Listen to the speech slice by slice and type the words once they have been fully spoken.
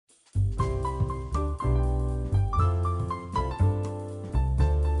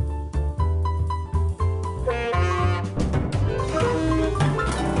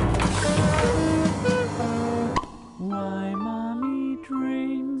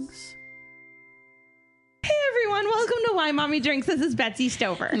Drinks. Hey everyone, welcome to Why Mommy Drinks. This is Betsy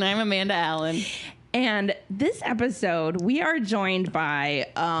Stover. And I'm Amanda Allen. And this episode, we are joined by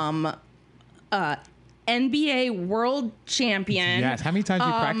NBA world champion. Yes. How many times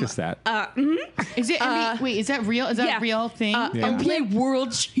you practiced that? Is it wait, is that real? Is that a real thing? Yeah. NBA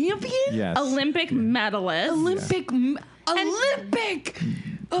world champion? Yes. Olympic medalist. Olympic medalist.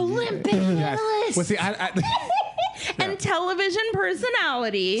 Well, see, And television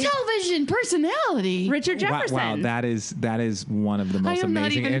personality. Television personality. Richard Jefferson. wow, that is one of the I most am not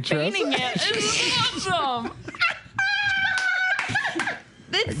amazing even intros. feigning it. It's awesome.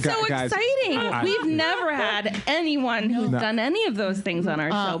 It's so Guys, exciting. We've never had anyone who's done any of those things on our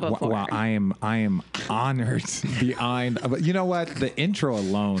show before. Well, I am honored beyond. But you know what? The intro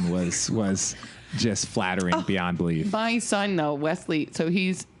alone was just flattering beyond belief. My son though, Wesley, so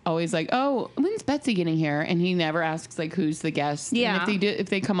he's always like, "Oh, when's Betsy getting here?" And he never asks like who's the guest. Yeah. And if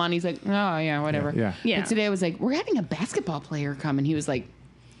they come on, he's like, "Oh yeah, whatever." Yeah. But today I was like, "We're having a basketball player come," and he was like,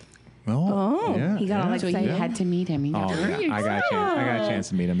 Oh, yeah, he got all "So you excited. had to meet him." He got Oh, very yeah. I got a chance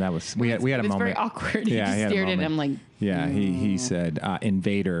to meet him. That was we had a It was moment. very awkward. He Yeah, just he had a stared at moment. him like, Yeah, he said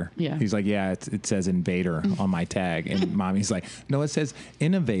invader. Yeah. He's like, yeah, it says invader on my tag. And mommy's like, no, it says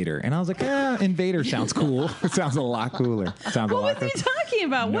innovator. And I was like, invader sounds cool. It sounds a lot cooler. Sounds a What lot was he talking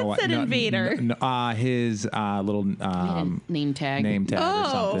about? No, What's that invader? His little name tag. name tag Oh. or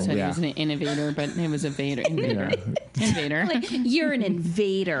something. Said he Yeah. was an innovator, but it was a Vader. Invader. Invader. You're an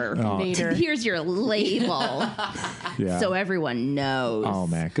invader. Invader. Here's your label, Yeah. so everyone knows. Oh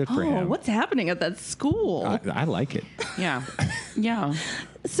man, good for Oh, him. what's happening at that school? I like it. Yeah. Yeah.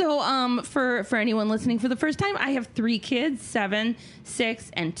 So, for anyone listening for the first time, I have 3 kids, 7,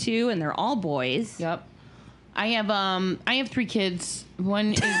 6, and 2, and they're all boys. Yep. I have 3 kids.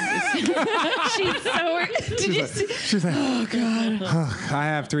 One is She's so. She's like, oh god, I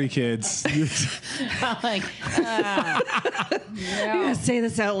have 3 kids. like, Yeah, say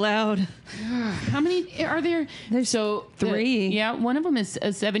this out loud. how many are there? There's so 3. Yeah, one of them is a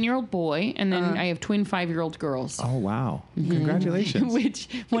 7-year-old boy, and then I have twin 5-year-old girls. Oh wow, congratulations. Which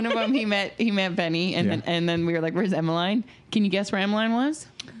one of them he met Benny, and then we were like, "Where's Emmeline?" Can you guess where Emmeline was?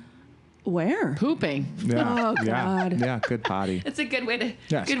 Where? Pooping. Yeah, Oh, God. yeah, good potty. It's a good way to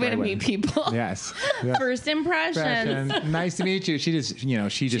Yes, good way to great way. meet people. Yes. Yes. First impression. Nice to meet you. She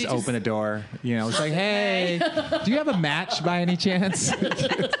just opened a door. It's like, hey, do you have a match by any chance?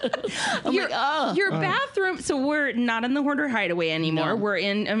 Your bathroom. So we're not in the Hoarder Hideaway anymore. No. We're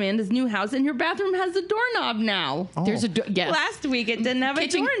in Amanda's new house, and your bathroom has a doorknob now. There's a yes. Last week it didn't have a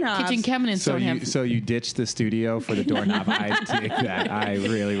doorknob. kitchen cabinets So don't have. you ditched the studio for the doorknob. I dig that. I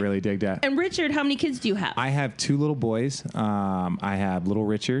really, really dig that. And Richard, how many kids do you have? I have 2 little boys. I have little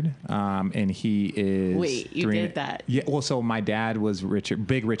Richard, and he is. Wait, you 3 did that? Yeah. Well, so my dad was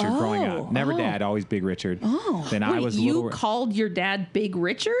Big Richard growing up. Never dad, always Big Richard. Oh. Then I Wait, was you little. called your dad Big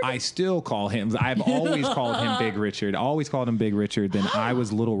Richard? I still call him. I've always called him Big Richard. Always called him Big Richard. Then I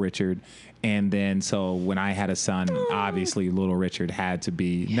was Little Richard. And then so when I had a son, obviously Little Richard had to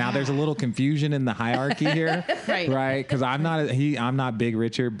be. Yeah. Now there's a little confusion in the hierarchy here, right? Because I'm not Big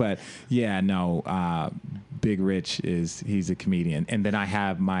Richard, but yeah, no. Big Rich he's a comedian, and then I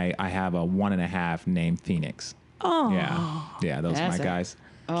have a 1.5 named Phoenix. Oh, Yeah, those are my guys.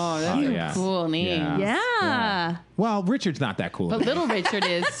 Oh, that's a cool name. yeah. Well, Richard's not that cool. But Little Richard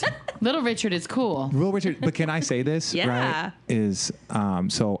is cool. Little Richard, but can I say this? Yeah. Right? Is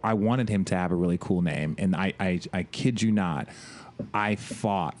so I wanted him to have a really cool name, and I kid you not, I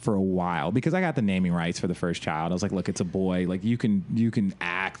fought for a while because I got the naming rights for the first child. I was like, look, it's a boy. Like you can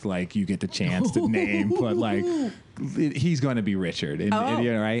act like you get the chance to name, but like he's going to be Richard, and,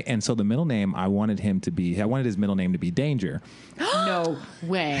 right? And so the middle name I wanted his middle name to be Danger. No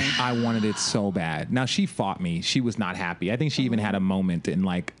way. I wanted it so bad. Now she fought me. She was not happy. I think she even had a moment in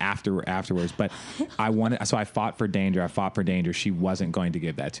like afterwards. But so I fought for Danger. She wasn't going to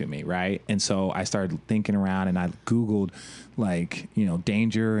give that to me, right? And so I started thinking around, and I Googled like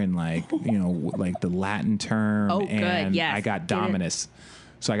danger and like like the Latin term. Oh, good. And Yes. I got Dominus.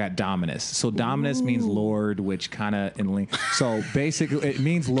 So I got Dominus. So Dominus means Lord, which kind of so basically it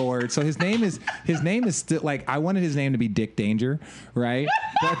means Lord. So his name is still like I wanted his name to be Dick Danger, right?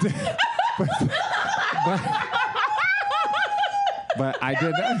 But I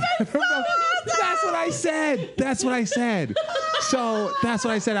did that. That's what I said. That's what I said. So that's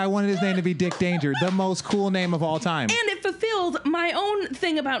what I said. I wanted his name to be Dick Danger, the most cool name of all time. And it fulfilled my own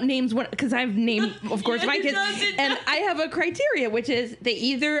thing about names because I've named, of course, my kids. And I have a criteria, which is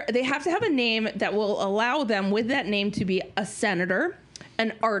they have to have a name that will allow them with that name to be a senator,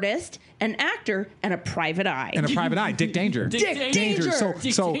 an artist, an actor, and a private eye. And a private eye, Dick Danger. Dick Danger.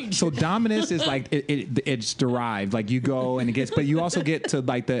 So Dominus is like it's derived. Like you go and it gets, but you also get to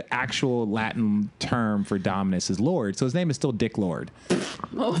like the actual Latin term for Dominus is Lord. So his name is still Dick Lord.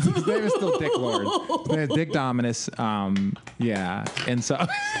 His name is still Dick Lord. His name is Dick Dominus. Yeah, and so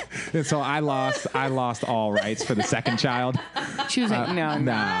I lost all rights for the second child. She was like,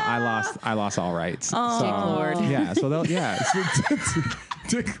 no. I lost all rights. Oh. So, Dick Lord. Yeah. So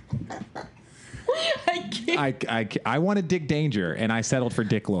Dick. I can't. I wanted Dick Danger, and I settled for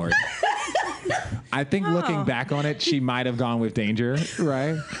Dick Lord. I think looking back on it, she might have gone with Danger,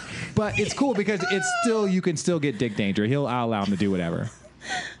 right? But it's cool because it's still you can still get Dick Danger. I'll allow him to do whatever.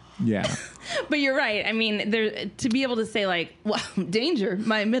 Yeah. But you're right. I mean, there to be able to say like, well, Danger,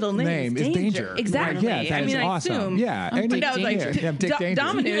 my middle name is Danger. Exactly. Right, yeah, that is awesome. Assume. Yeah. I'm Dick I was like, Danger. Yeah, I'm Dick Danger.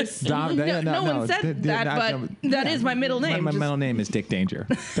 Dominus. No one said that, but that is my middle name. My middle name is Dick Danger.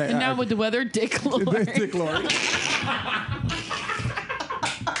 And now with the weather, Dick Lord. Dick Lord.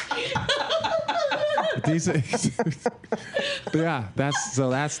 Yeah,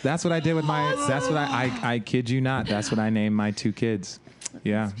 that's what I did with my. That's what I kid you not. That's what I named my two kids.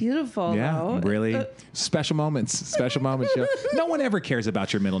 Yeah. It's beautiful. Yeah, though. really special moments. Special moments. Yeah. No one ever cares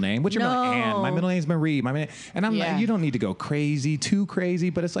about your middle name. What's your middle name? Ann. My middle name's Marie. And I'm like, you don't need to go too crazy,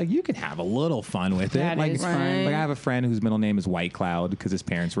 but it's like you can have a little fun with it. That like, is fun. Like I have a friend whose middle name is White Cloud because his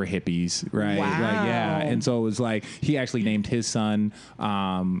parents were hippies, right? Wow. Like, yeah, and so it was like he actually named his son.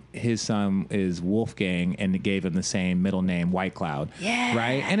 His son is Wolfgang, and gave him the same middle name, White Cloud. Yeah.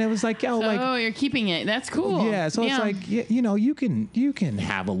 Right. And it was like, Oh, you're keeping it. That's cool. yeah, so it's like you can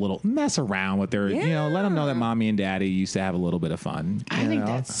have a little mess around with their let them know that mommy and daddy used to have a little bit of fun. I think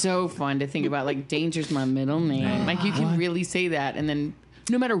that's so fun to think about. Like, Danger's my middle name. Like, you can really say that, and then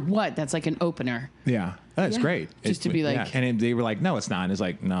no matter what, that's like an opener. Yeah, that's great. Just to be like, and they were like, no, it's not. And it's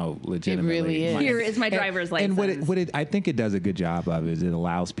like, no, legitimately, It really is. Here is my driver's license. And what I think it does a good job of is it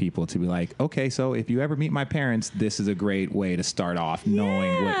allows people to be like, okay, so if you ever meet my parents, this is a great way to start off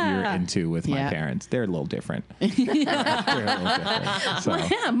knowing what you're into with my parents. They're a little different. They're a little different. So.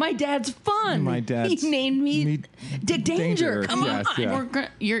 Yeah, my dad's fun. My dad's he named me Dick Danger. Come yes,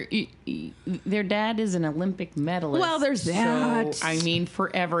 on. yeah. Their dad is an Olympic medalist. Well, there's that. So, I mean,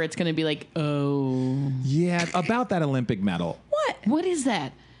 forever it's going to be like, oh. Yeah, about that Olympic medal. What is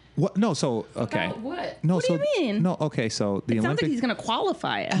that? What? No, so okay. About what? No, What do you mean? No, okay. So the It sounds Olympic. like he's going to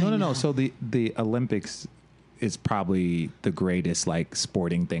qualify it. No. So the Olympics is probably the greatest like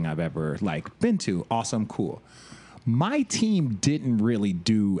sporting thing I've ever like been to. Awesome, cool. My team didn't really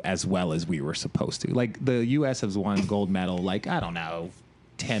do as well as we were supposed to. Like the U.S. has won gold medal. Like I don't know,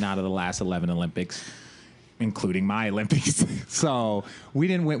 10 out of the last 11 Olympics, including my Olympics. So we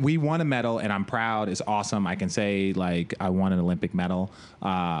didn't win. We won a medal, and I'm proud. It's awesome. I can say like I won an Olympic medal.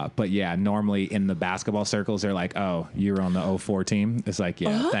 But yeah, normally in the basketball circles, they're like, "Oh, you were on the 04 team." It's like,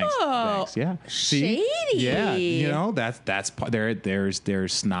 yeah, thanks. Yeah, Shady. Yeah, you know that's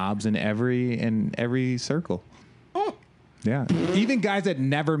there's snobs in every circle. Yeah. Even guys that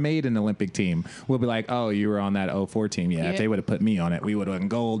never made an Olympic team will be like, oh, you were on that 04 team. Yeah. If they would have put me on it, we would have won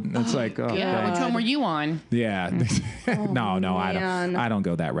gold. And it's like, oh, Yeah, which one were you on? yeah. No, man. I don't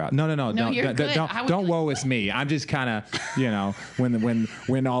go that route. No. you're good. Don't woe is me. I'm just kind of,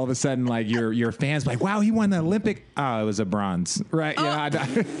 when all of a sudden like your fans like, wow, he won the Olympic. Oh, it was a bronze. Right.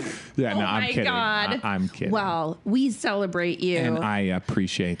 Yeah. No, I'm kidding. God. I'm kidding. Well, we celebrate you. And I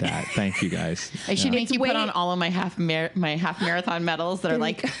appreciate that. Thank you guys. I should make It's you put way- on all of my half marathon medals that are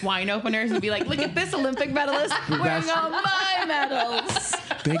like wine openers and be like, look at this Olympic medalist wearing all my medals.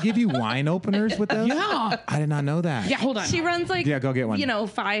 They give you wine openers with those? Yeah. I did not know that. Yeah, hold on. She runs like go get one.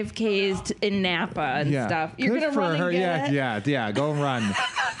 5Ks in Napa and stuff. You're Good gonna for run her. and get it? Yeah. Go and run.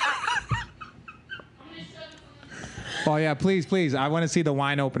 Oh yeah, please. I want to see the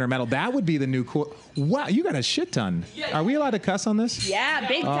wine opener medal. That would be the new cool. Wow, you got a shit ton. Are we allowed to cuss on this? Yeah,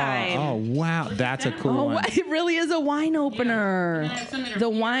 big time. Oh wow, that's a cool Oh, one. it really is a wine opener. The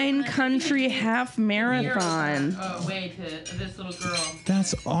Wine Country Half Marathon. Oh, wait, to this little girl.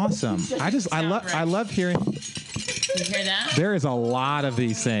 That's awesome. I love hearing. You hear that? There is a lot of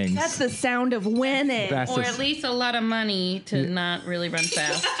these things. That's the sound of winning. That's Or the- at least a lot of money to not really run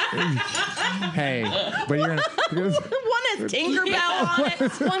fast. hey, but you're gonna. One has Tinkerbell on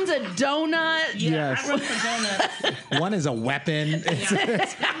it. One's a donut. Yes. I run for donuts. One is a weapon.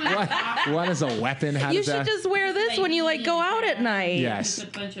 One is a weapon. How You does should that? just wear this when you go out at night. Yes. A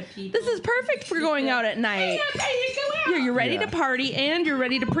bunch of people. This is perfect for going out at night. You're ready Yeah. to party and you're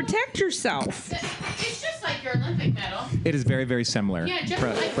ready to protect yourself. It's just like your Olympic medal. It is very, very similar. Yeah, just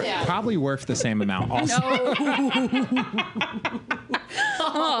like that. Probably worth the same amount. Also.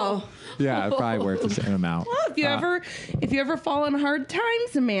 Oh, Yeah, probably worth the same amount. Well, if you ever fall on hard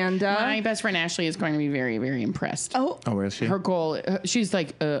times, Amanda. My best friend Ashley is going to be very, very impressed. Oh, where is she? Her goal, she's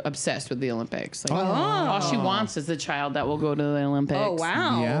like obsessed with the Olympics. Like, all she wants is a child that will go to the Olympics. oh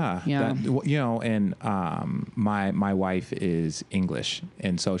wow. Yeah. And my wife is English,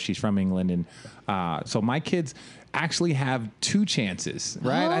 and so she's from England, and so my kids actually have 2 chances,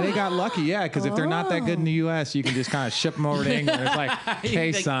 right? They got lucky, because if they're not that good in the U.S., you can just kind of ship them over to England. It's like,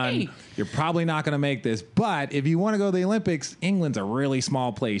 hey, like, son, hey. you're probably not going to make this, but if you want to go to the Olympics, England's a really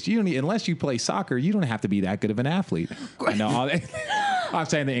small place. You don't need, unless you play soccer, you don't have to be that good of an athlete. I know. I'm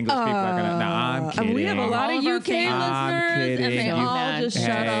saying the English people are going to. No, I'm kidding. We have a lot of All of our UK fans. listeners, and they kidding. all just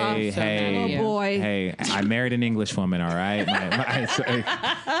shut off. Hey, Oh boy. Hey, I married an English woman, all right?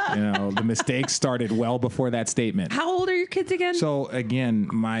 The mistakes started well before that statement. How old are your kids again? So again,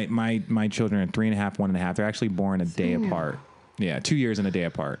 my children are 3.5, 1.5. They're actually born a day apart. Yeah, 2 years and a day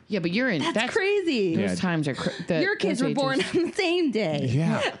apart. Yeah, but you're in. That's crazy. Those times are. Your kids were born on the same day.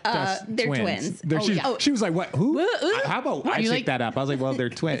 Yeah, that's they're twins. She was like, "What? Who? How about I You picked that up?" I was like, "Well, they're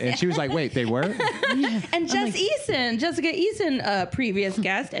twins," and she was like, "Wait, they were?" And Jessica Eason, previous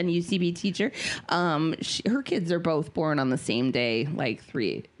guest and UCB teacher, her kids are both born on the same day, like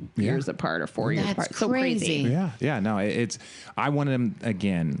 3 years apart or 4 years apart. So crazy. Yeah. No, it's. I wanted them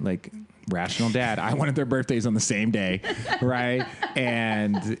again, like. Rational dad. I wanted their birthdays on the same day, right?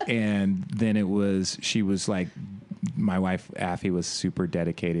 And then she was like, my wife Affy was super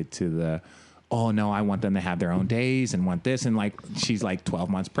dedicated to the, oh no, I want them to have their own days and want this, and like she's like 12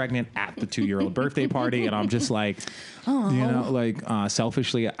 months pregnant at the 2-year-old birthday party, and I'm just like,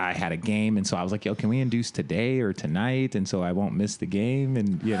 selfishly, I had a game, and so I was like, yo, can we induce today or tonight, and so I won't miss the game,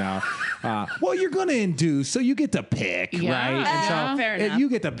 and well, you're gonna induce, so you get to pick, right? And so fair enough. you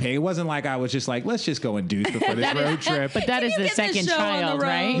get to pick. It wasn't like I was just like, let's just go induce before this road trip. But that is the get the second show on the child, road?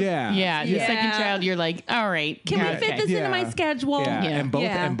 right? Yeah. The second child, you're like, all right. Can we fit this into my schedule? Yeah.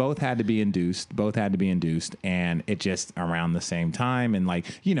 Yeah. And both had to be induced. And it just around the same time. And like,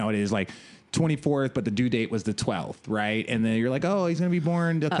 it is like 24th, but the due date was the 12th, right? And then you're like, oh, he's gonna be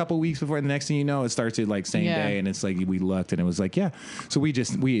born a couple weeks before. The next thing you know, it starts at like same day, and it's like we looked, and it was like, So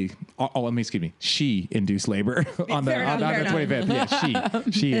she induced labor on the 25th. Yeah,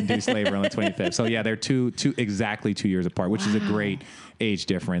 she induced labor on the 25th. So yeah, they're exactly 2 years apart, which is a great age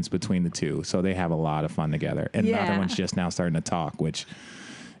difference between the two. So they have a lot of fun together, and the other one's just now starting to talk, which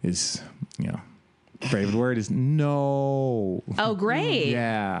is favorite word is no. Oh, great.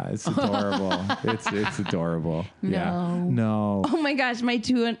 Yeah, it's adorable. it's adorable. Yeah. No. Oh my gosh, my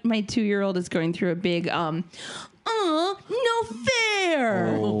 2-year-old is going through a big no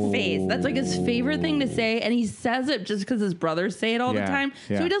fair face. That's like his favorite thing to say, and he says it just because his brothers say it all the time.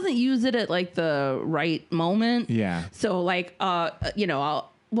 Yeah. So he doesn't use it at like the right moment. Yeah. So like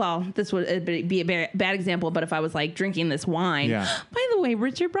this would be a bad example, but if I was like drinking this wine. Yeah. By the way,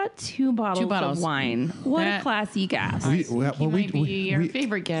 Richard brought 2 bottles of wine. What a classy guest. He might be your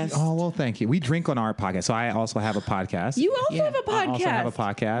favorite guest. Oh, well, thank you. We drink on our podcast. So I also have a podcast. You also have a podcast. I also have a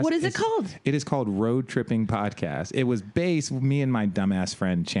podcast. What is it called? It is called Road Tripping Podcast. It was based, me and my dumbass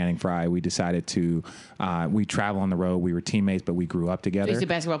friend Channing Frye, we decided to, we travel on the road. We were teammates, but we grew up together. He's a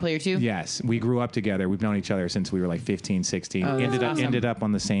basketball player too? Yes. We grew up together. We've known each other since we were like 15, 16. Ended up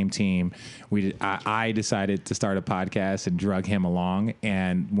on the same team. I decided to start a podcast and drug him along,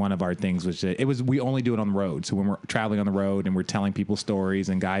 and one of our things was we only do it on the road. So when we're traveling on the road and we're telling people stories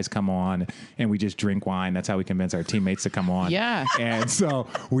and guys come on and we just drink wine, that's how we convince our teammates to come on. Yeah. And so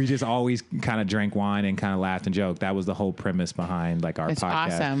we just always kind of drank wine and kind of laughed and joked. That was the whole premise behind like our It's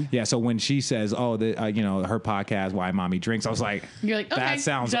podcast. awesome. Yeah. So when she says, her podcast, Why Mommy Drinks, I was like, you're like, okay, that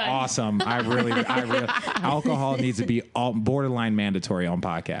sounds done. awesome. I really, alcohol needs to be borderline mandatory on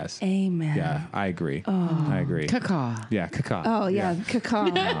podcasts. Amen. Yeah, I agree. I agree. Caca. Yeah, caca. Oh yeah,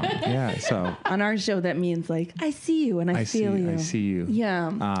 caca. Yeah, so On our show, that means like I see you and I feel you. I see you.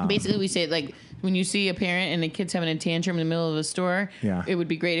 Yeah. Basically, we say like when you see a parent and the kid's having a tantrum in the middle of a store, it would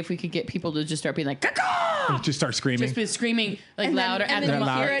be great if we could get people to just start being like, caca! Just start screaming. Just be screaming like And then- louder. and at then the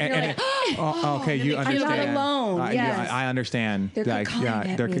you hear it and you're like, okay, you I'm understand. not alone. Yes. I understand. They're cacawing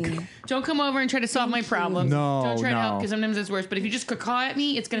at me. Don't come over and try to solve my problems. No, Don't try to help no. because sometimes it's worse. But if you just caca at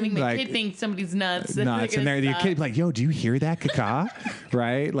me, it's going to make my Like, kid think somebody's nuts. Nuts. And they're the kid like, yo, do you hear that caca?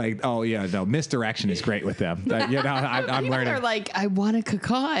 Right? Like, oh yeah, no, misdirection is great with them. I'm People learning. are like, I want to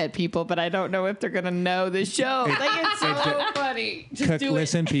caca at people, but I don't know if they're going to know the show. Like, it's so funny. Just do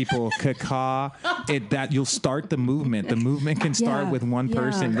Listen, people, caca. That you'll start the movement. The movement can start with one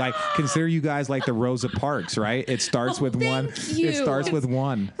person. Like, consider you guys like the Rosa Parks, right? It starts with one. you. It starts with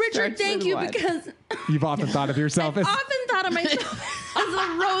one. Richard, Starts thank with you what? because You've often thought of yourself as often thought of myself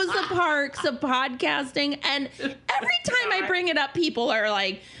the Rosa Parks of podcasting. And every time I bring it up, people are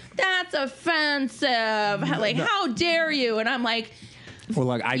like, that's offensive. Like, how dare you? And I'm like, well,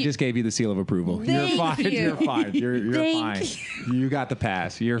 look, I just gave you the seal of approval. You're fine. You're fine. You're fine. You got the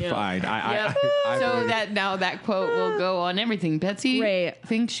pass. You're fine. So that quote will go on everything. Betsy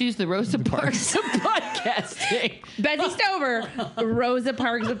thinks she's the Rosa Parks of podcasting. Betsy Stover, Rosa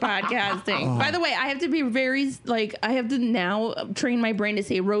Parks of podcasting. By the way, I have to be I have to now train my brain to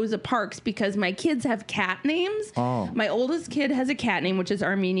say Rosa Parks because my kids have cat names. Oh. My oldest kid has a cat name, which is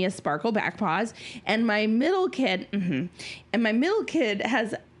Armenia Sparkle Backpaws. And my middle kid,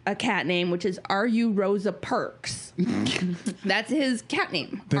 has a cat name, which is Are You Rosa Parks? That's his cat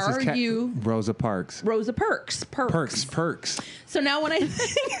name. You Rosa Parks? Rosa Parks. Perks. So now when I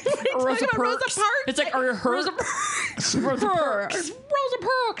think Rosa Parks. Rosa Parks, it's like, are you her? Rosa Parks. Rosa Parks.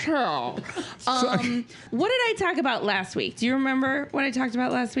 What did I talk about last week? Do you remember what I talked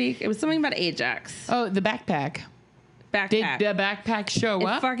about last week? It was something about Ajax. Oh, the backpack. Did the backpack show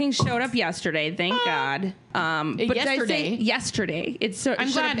up? It fucking showed up yesterday. Thank God. But yesterday. Did I say yesterday? I'm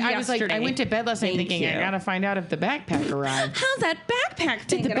glad. I was like, I went to bed last night thinking I gotta find out if the backpack arrived. How's that backpack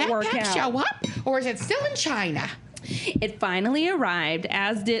thing gonna work out? Did the backpack show up, or is it still in China? It finally arrived,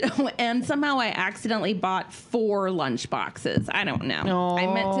 as did, and somehow I accidentally bought 4 lunch boxes. I don't know. No,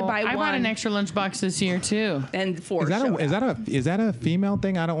 I meant to buy one. I bought an extra lunchbox this year too. And 4. Is that a female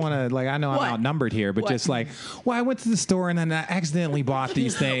thing? I don't want to I know I'm outnumbered here, but just like, well, I went to the store and then I accidentally bought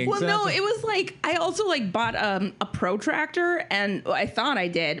these things. Well, no, it was like I also bought a protractor, and I thought I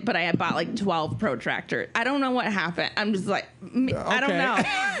did, but I had bought 12 protractors. I don't know what happened. I'm just like, I don't know.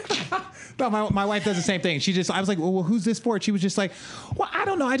 No, my wife does the same thing. I was like, well, who's this for? She was just like, well, I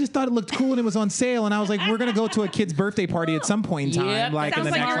don't know. I just thought it looked cool and it was on sale. And I was like, we're going to go to a kid's birthday party at some point in time. Yep. Sounds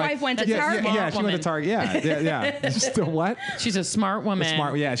like your wife went to Target. Yeah, she went to Target. Yeah. Still what? She's a smart woman.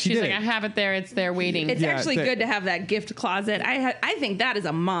 She's like, I have it there. It's there waiting. It's actually good to have that gift closet. I think that is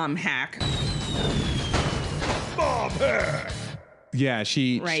a mom hack. Mom hack. Yeah,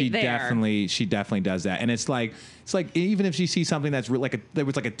 she definitely does that, and it's like even if she sees something that's there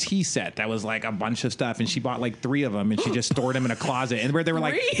was a tea set that was a bunch of stuff, and she bought 3 of them, and she just stored them in a closet, and they were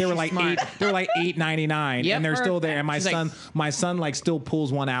 $8.99, and they're still there. And my son still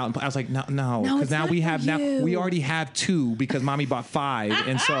pulls one out, and I was like, no, because now we already have 2 because mommy bought 5,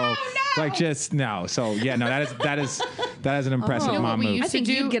 and so So that is an impressive mom move. I think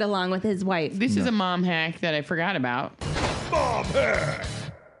you'd get along with his wife. This is a mom hack that I forgot about. Mom hack.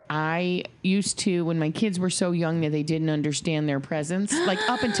 I used to, when my kids were so young that they didn't understand their presents,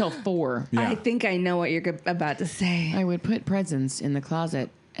 up until 4. Yeah. I think I know what you're about to say. I would put presents in the closet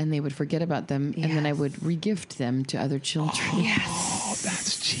and they would forget about them, and then I would regift them to other children. Oh,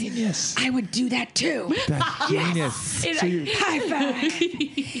 that's genius. I would do that too. That's genius. High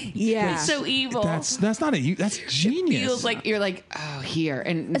five. Yeah. It's so evil. That's not that's genius. It feels like you're here.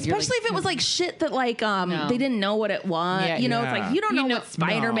 And especially if it was shit that they didn't know what it was. Yeah, it's you don't know what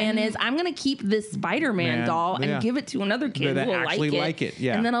Spider-Man is. I'm going to keep this Spider-Man doll and give it to another kid who will like it.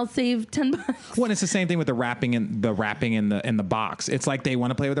 Yeah. And then I'll save $10. Well, and it's the same thing with the wrapping in the box. It's like they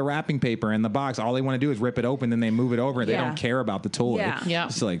want to play with the wrapping paper in the box. All they want to do is rip it open, then they move it over. They don't care about the toy. Yeah.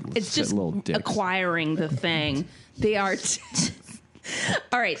 It's just little dicks. Acquiring the thing. They are.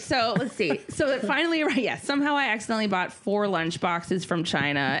 All right, so let's see. So it finally, somehow I accidentally bought 4 lunch boxes from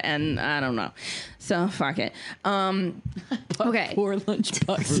China, and I don't know. So fuck it. Okay. 4 lunch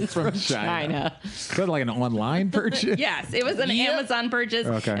boxes from China. Is that an online purchase? Yes, it was an Amazon purchase.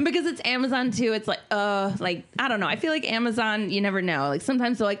 Okay. And because it's Amazon too, it's I don't know. I feel like Amazon, you never know.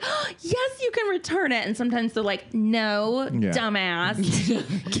 Sometimes they're like, oh, yes, you can return it, and sometimes they're like, no, dumbass,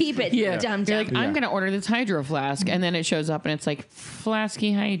 keep it, dumb. You're like, I'm gonna order this hydro flask, and then it shows up and it's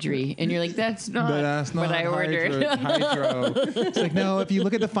flasky hydry, and you're like, that's not what I ordered. Hydro. It's no, if you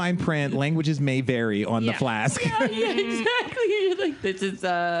look at the fine print, languages may vary on the flask. Yeah, exactly. You're like, this is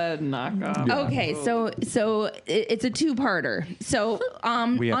a knockoff. Yeah. Okay, so it's a 2-parter. So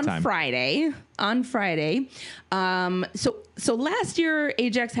on Friday, so last year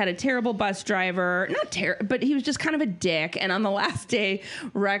Ajax had a terrible bus driver, but he was just kind of a dick. And on the last day,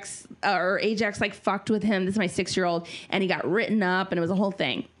 Ajax fucked with him. This is my 6-year-old, and he got written up, and it was a whole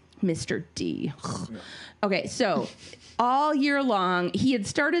thing. Mr. D. Okay, so all year long, he had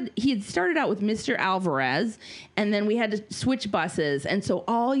started out with Mr. Alvarez, and then we had to switch buses. And so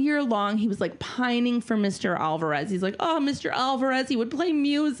all year long, he was like pining for Mr. Alvarez. He's like, oh, Mr. Alvarez, he would play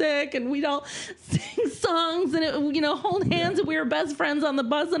music, and we'd all sing songs, and hold hands, and we were best friends on the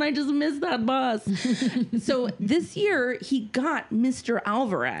bus, and I just missed that bus. So this year, he got Mr.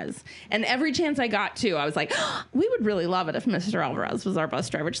 Alvarez, and every chance I got to, I was like, oh, we would really love it if Mr. Alvarez was our bus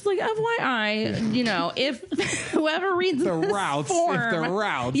driver. Just like, FYI, if whoever reads the routes,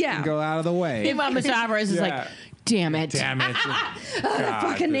 can go out of the way. Meanwhile, Mr. Alvarez is like, damn it.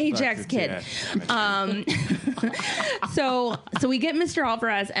 Fucking Ajax kid. So we get Mr.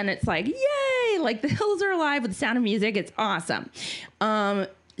 Alvarez, and it's like, yay! Like, the hills are alive with the sound of music. It's awesome.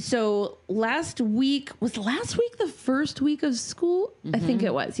 So last week the first week of school? Mm-hmm. I think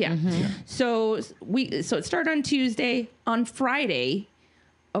it was, yeah. Mm-hmm. So it started on Tuesday. On Friday,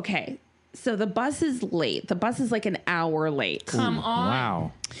 okay. So the bus is late. The bus is like an hour late. Come on.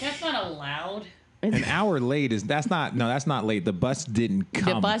 Wow. That's not allowed. An hour late that's not late. The bus didn't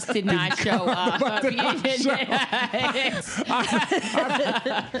come. The bus did not show up. I've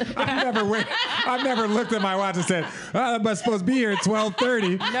never looked at my watch and said, oh, that bus is supposed to be here at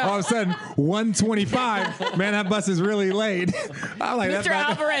 12:30. No. All of a sudden, 1:25. Man, that bus is really late. I'm like, Mr.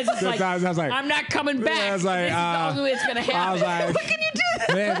 Alvarez is like, I was like, I'm not coming back. I was like, this is the only way it's going to happen. I was like, what can you do?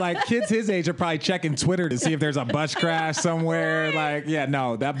 Man, like, kids his age are probably checking Twitter to see if there's a bus crash somewhere. Like, yeah,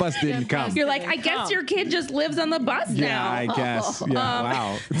 no, that bus didn't come. You're like, I guess your kid just lives on the bus now. Yeah, I guess. Yeah,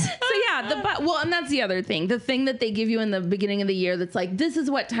 wow. So yeah, and that's the other thing. The thing that they give you in the beginning of the year that's like, this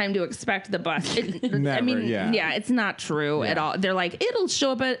is what time to expect the bus. It's not true at all. They're like, it'll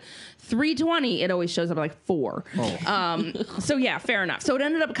show up at 3:20. It always shows up at like 4. Oh. So yeah, fair enough. So it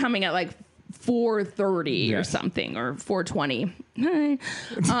ended up coming at like 4:30 or something, or 4:20.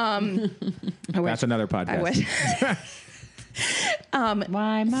 That's another podcast. I wish.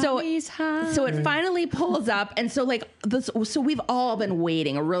 Why mommy's high. So it finally pulls up, and so like this. So we've all been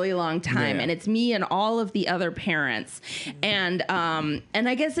waiting a really long time, and it's me and all of the other parents, and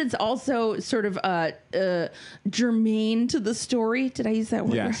I guess it's also sort of germane to the story. Did I use that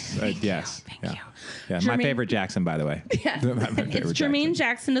word? Yes, yes. Thank you. Yeah, my favorite Jackson, by the way. Yeah, it's Jermaine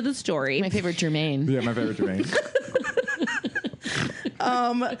Jackson to the story. My favorite Jermaine. Yeah, my favorite Jermaine.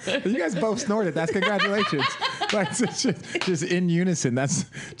 You guys both snorted. That's congratulations. Like, just in unison. That's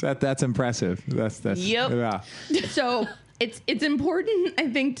impressive. That's yep. Yeah. So it's important, I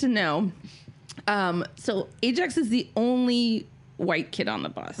think, to know. So Ajax is the only white kid on the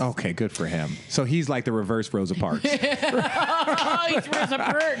bus. Okay, good for him. So he's like the reverse Rosa Parks. He's Rosa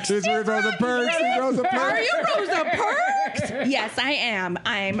Parks. He's Rosa Parks. Are you Rosa Parks? Yes, I am.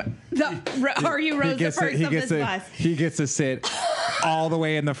 I'm the. Are you Rosa Parks of this bus? He gets to sit all the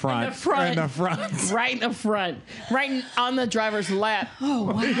way in the front. In the front. Right in the front. Right on the driver's lap. Oh,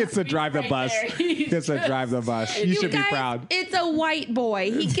 wow. He gets to drive the bus. He gets to drive the bus. You should be proud. It's a white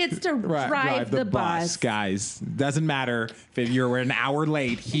boy. He gets to drive the bus. Guys, doesn't matter if you're an hour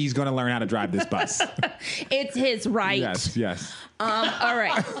late, he's going to learn how to drive this bus. It's his right. Yes. All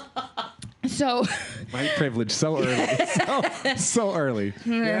right. So white privilege so early. So early.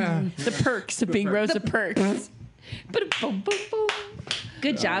 Yeah. The perks of being Rosa Parks.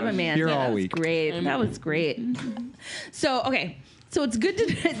 Good job, Amanda. You're all week. Great. That was great. So, okay. So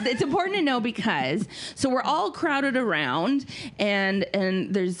it's important to know because we're all crowded around and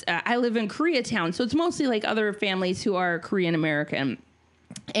there's I live in Koreatown, so it's mostly like other families who are Korean American.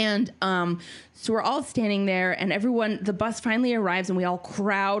 And so we're all standing there, and the bus finally arrives, and we all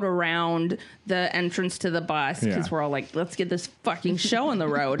crowd around the entrance to the bus because we're all like, let's get this fucking show on the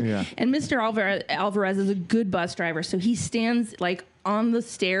road. Yeah. And Mr. Alvarez is a good bus driver, so he stands like on the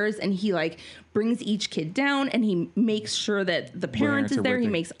stairs, and he like brings each kid down, and he makes sure that the parent is there. He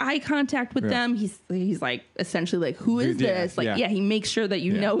makes eye contact with them. He's like essentially like, who is this? Like, he makes sure that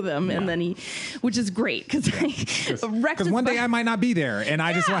you know them, and then which is great because one day I might not be there, and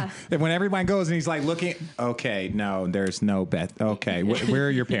I just want when everyone goes and he's like looking. Okay, no, there's no bet. Okay, where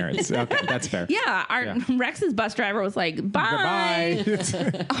are your parents? Okay, that's fair. Yeah, Rex's bus driver was like, bye.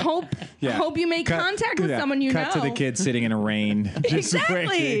 Hope you make contact with someone you know. Cut to the kid sitting in a rain.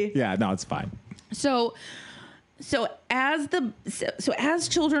 Exactly. Yeah, no, it's fine. So as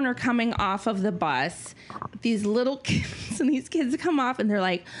children are coming off of the bus, these little kids and these kids come off and they're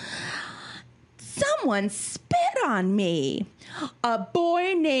like, someone spit on me. A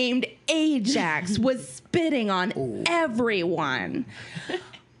boy named Ajax was spitting on everyone.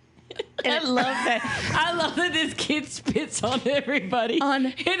 I love that. I love that this kid spits on everybody. On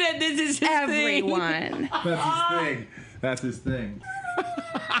and that this is his everyone. Thing. That's his thing.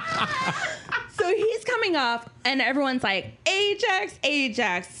 So he's he's coming off, and everyone's like, Ajax,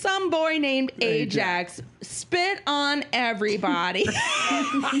 Ajax, some boy named Ajax spit on everybody.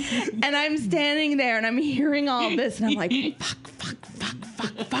 And I'm standing there, and I'm hearing all this, and I'm like, fuck.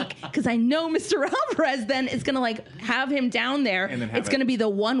 Because I know Mr. Alvarez then is going to like have him down there. It's going to be the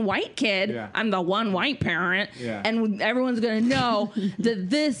one white kid. Yeah. I'm the one white parent. Yeah. And everyone's going to know that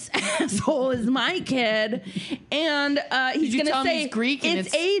this asshole is my kid. And he's going to say, Greek and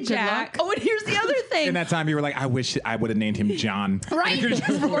it's Ajax. Oh, and here's the other thing. In that time, you were like, I wish I would have named him John. Right.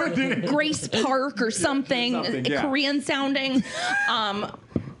 Or Grace Park or something yeah. Korean sounding.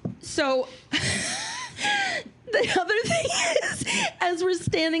 So... The other thing is, as we're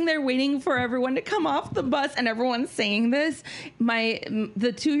standing there waiting for everyone to come off the bus and everyone's saying this, the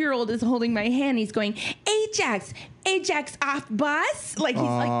 2-year-old is holding my hand. He's going, Ajax off bus. Like he's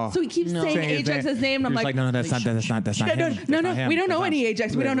like, so he keeps saying Ajax's name. And I'm like, no, that's not him. No, we don't know any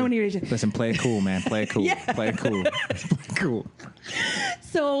Ajax. We don't know any Ajax. Listen, play it cool, man. Play it cool. Yeah. Play it cool. Cool.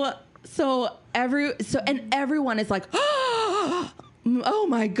 So everyone is like, oh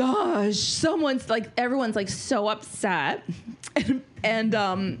my gosh, everyone's like so upset.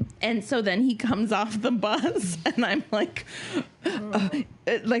 And so then he comes off the bus and I'm like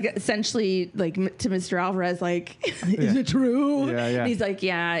essentially like to Mr. Alvarez, like, is it true? Yeah. And he's like,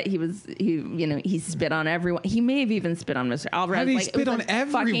 yeah, he spit on everyone. He may have even spit on Mr. Alvarez. How did he like, spit on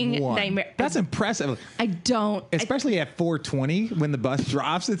everyone? Nightmare. That's impressive. Especially at 4:20 when the bus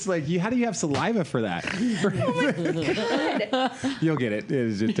drops. It's like, how do you have saliva for that? Oh my God. You'll get it. It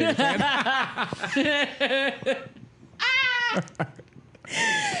is just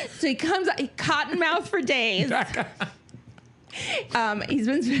So he comes out, cotton mouth for days. He's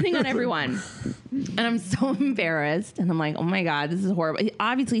been spitting on everyone. And I'm so embarrassed. And I'm like, oh my God, this is horrible.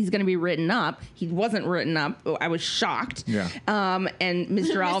 Obviously, he's going to be written up. He wasn't written up. I was shocked. Yeah. And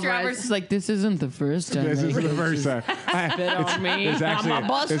Mr. Alvarez is like, this isn't the first time. This isn't the first time. Spit on me. I'm a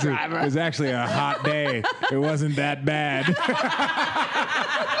bus driver. It was actually a hot day. It wasn't that bad.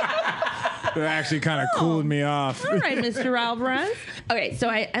 It actually kind of cooled me off. All right, Mr. Alvarez. Okay, so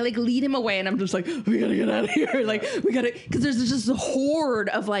I like lead him away, and I'm just like, we gotta get out of here. Like, we gotta, because there's just a horde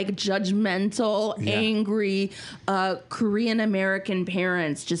of like judgmental, angry Korean American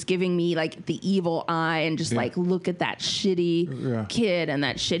parents just giving me like the evil eye and just like, look at that shitty kid and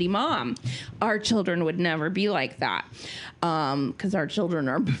that shitty mom. Our children would never be like that, because our children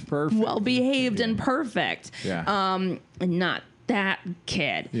are well behaved and perfect. And not that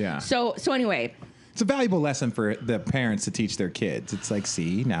kid. Yeah. So anyway, it's a valuable lesson for the parents to teach their kids. It's like,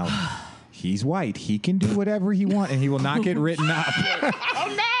 see, now he's white. He can do whatever he wants, and he will not get written up.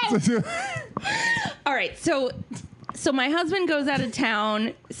 Oh no! All right, so my husband goes out of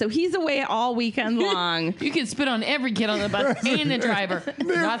town, so he's away all weekend long. You can spit on every kid on the bus and the driver.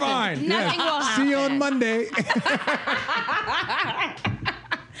 They're fine. Nothing will happen. See you on Monday.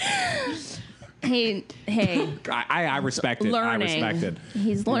 Hey. I respect it. Learning. I respect it.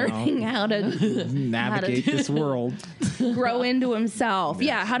 He's learning how to navigate this world. Grow into himself.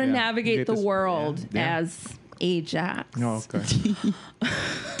 Yeah, how to navigate the world as Ajax. Oh, okay.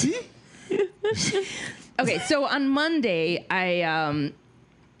 Okay, so on Monday, I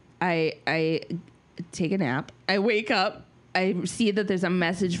take a nap. I wake up. I see that there's a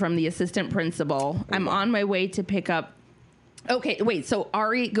message from the assistant principal. I'm on my way to pick up. Okay, wait. So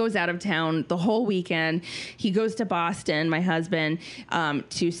Ari goes out of town the whole weekend. He goes to Boston, my husband,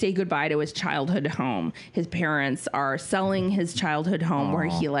 to say goodbye to his childhood home. His parents are selling his childhood home where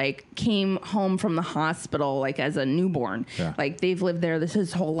he like came home from the hospital like as a newborn. Yeah. Like they've lived there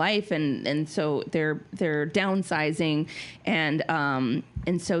his whole life, and so they're downsizing, and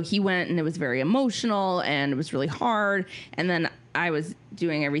so he went, and it was very emotional, and it was really hard, and then I was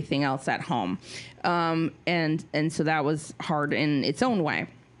doing everything else at home. And so that was hard in its own way.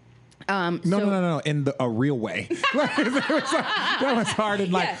 No. In a real way. That was hard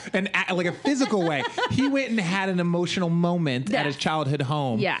in like a physical way. He went and had an emotional moment at his childhood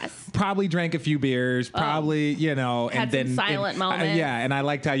home. Yes. Probably drank a few beers. Probably, had and then some silent moments. And I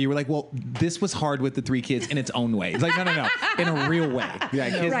liked how you were like, well, this was hard with the three kids in its own way. It's like, no, in a real way. Yeah,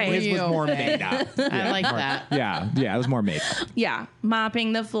 his was more made up. I like that. Yeah, it was more made up. Yeah,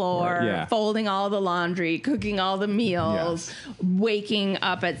 mopping the floor, folding all the laundry, cooking all the meals, waking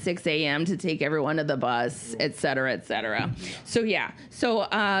up at 6 a.m. to take everyone to the bus, et cetera, et cetera. So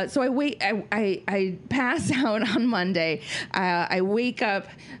I pass out on Monday. I wake up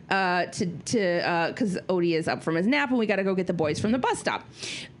because Odie is up from his nap and we got to go get the boys from the bus stop.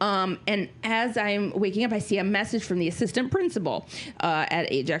 And as I'm waking up, I see a message from the assistant principal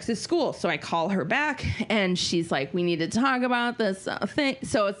at Ajax's school. So I call her back and she's like, we need to talk about this thing.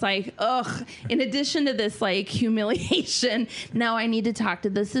 So it's like, ugh, in addition to this like humiliation, now I need to talk to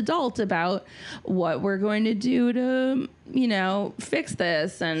this adult about what we're going to do to, fix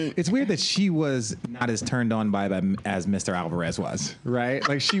this. And it's weird that she was not as turned on by them as Mr. Alvarez was, right?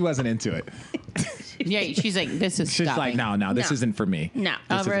 Like she wasn't into it. Yeah, she's like, this is She's stopping. like, no, this isn't for me. No.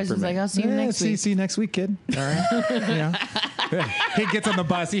 Alvarez is like, I'll see you next week. See you next week, kid. All right. He gets on the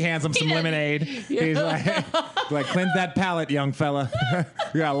bus. He hands him some lemonade. He's like, cleanse that palate, young fella.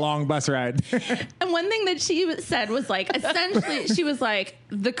 You got a long bus ride. And one thing that she said was like, essentially, she was like,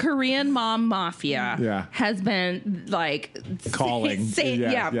 the Korean mom mafia has been like calling.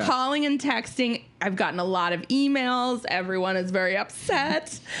 Calling and texting. I've gotten a lot of emails. Everyone is very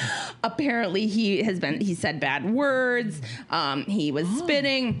upset. Apparently, he said bad words. He was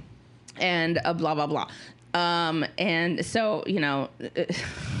spitting, and blah blah blah. And so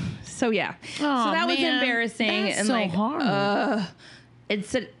so yeah. So that was embarrassing. That's and so like, hard.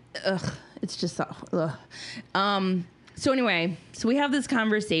 It's just so. So anyway, so we have this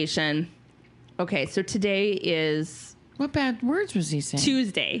conversation. Okay, so today is what bad words was he saying?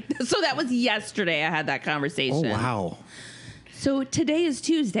 Tuesday. So that was yesterday. I had that conversation. Oh wow. So today is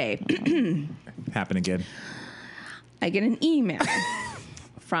Tuesday. Happen again. I get an email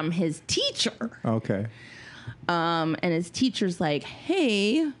from his teacher. Okay. And his teacher's like,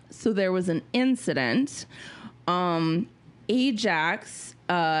 hey, so there was an incident. Ajax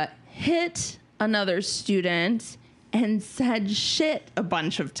hit another student and said shit a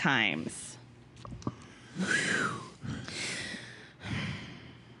bunch of times.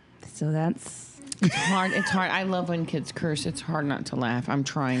 So that's... It's hard. It's hard. I love when kids curse. It's hard not to laugh. I'm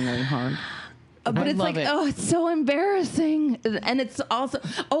trying really hard. But it's like, it's so embarrassing. And it's also,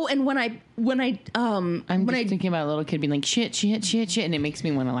 and when I thinking about a little kid being like, shit, and it makes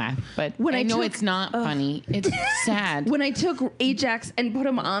me want to laugh. But when I know it's not funny. It's sad. When I took Ajax and put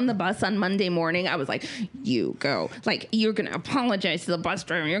him on the bus on Monday morning, I was like, you go. Like, you're going to apologize to the bus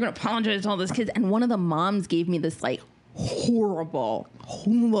driver. You're going to apologize to all those kids. And one of the moms gave me this, like, horrible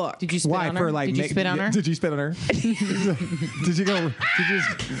look. Did you spit on her? Did you spit on her? Did you spit on her? Did you go?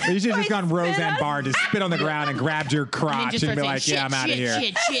 You should have just gone Roseanne Barr, just spit on the ground and grabbed your crotch and be like, "Yeah, I'm out of here."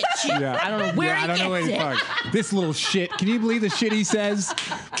 Shit. Yeah. I don't know where I don't know where fuck. This little shit. Can you believe the shit he says?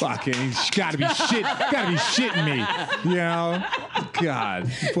 Fucking, he's got to be shit. Got to be shitting me.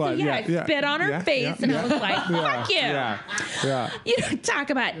 God. But, I spit on her face and I was like, "Fuck you." Yeah. You don't talk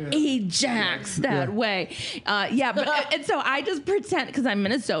about Ajax that way. But and so I just pretend, because I'm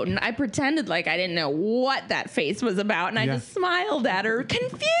Minnesotan, I pretended like I didn't know what that face was about, and I just smiled at her,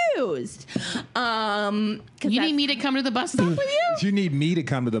 confused. You need me to come to the bus stop with you? You need me to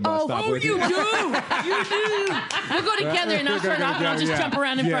come to the bus stop with you? You do. You do. We'll go together, and I'll turn off, and I'll just jump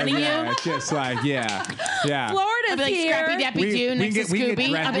around in front of you. Just like, Florida's I'll be like, here. Scrappy Dappy Doo next to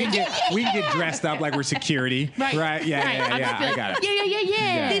Scooby. We can get dressed up like we're security. Right? Yeah. I got it.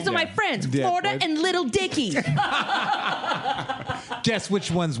 Yeah. These are my friends, Florida and Little Dicky. Guess which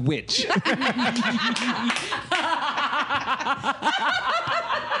one's which.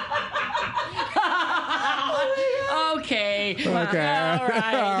 Okay. All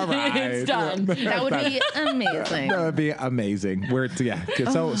right. It's done. That would be amazing. That would be amazing.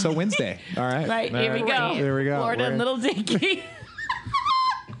 So Wednesday. All right. Right. Here we go. Here we go. Florida and Little Dicky.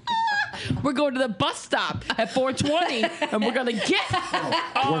 We're going to the bus stop at 4:20, and we're gonna get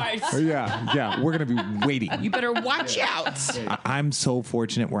ours. Yeah. We're gonna be waiting. You better watch out. I'm so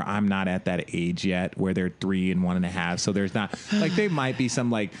fortunate where I'm not at that age yet, where they're 3 and 1.5. So there's not like they might be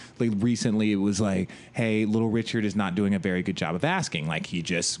some like recently it was like, hey, little Richard is not doing a very good job of asking. Like he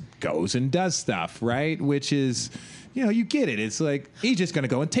just goes and does stuff, right? Which is. You get it. It's like he's just going to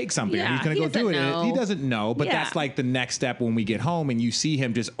go and take something. Yeah, he's going to go do it. Know. He doesn't know, but that's like the next step when we get home and you see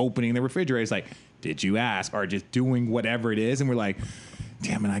him just opening the refrigerator. It's like, did you ask? Or just doing whatever it is. And we're like,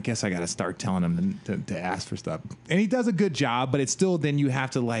 damn it, I guess I got to start telling him to ask for stuff. And he does a good job, but it's still then you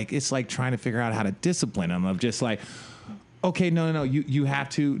have to it's like trying to figure out how to discipline him of just like, okay, no, you have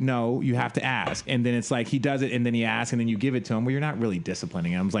to ask. And then it's like he does it and then he asks and then you give it to him. Well, you're not really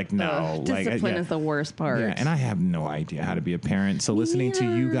disciplining him. It's like, no. Discipline is the worst part. Yeah, and I have no idea how to be a parent. So listening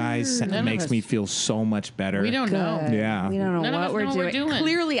to you guys makes me feel so much better. We don't know. Yeah. We don't know None what we're doing.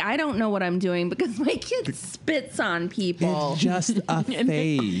 Clearly, I don't know what I'm doing because my kid spits on people. It's just a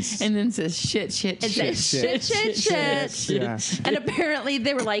phase. And then says shit. Yeah. And apparently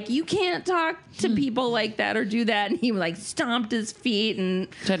they were like, you can't talk to people like that or do that. And he was like, stomped his feet and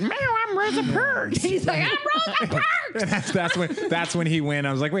said, "Meow, I'm Rosa Parks." he's like, I'm Rosa Parks. that's when he went.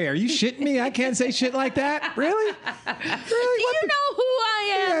 I was like, wait, are you shitting me? I can't say shit like that. Really? Do you know who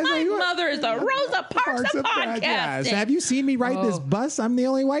I am? Yeah, My mother is a Rosa Parks of podcasting. Yes. Have you seen me ride this bus? I'm the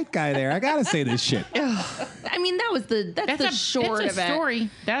only white guy there. I gotta say this shit. I mean, that's the short of it. Story.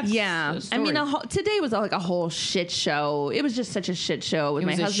 That's yeah. a story. I mean, today was like a whole shit show. It was just such a shit show with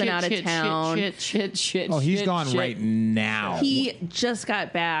my husband out of town. Shit. Oh, he's gone right now. He just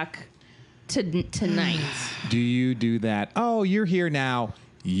got back tonight. Do you do that? Oh, you're here now.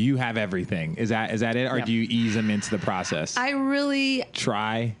 You have everything. Is that it? Or do you ease him into the process? I really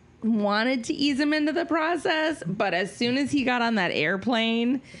try. Wanted to ease him into the process, but as soon as he got on that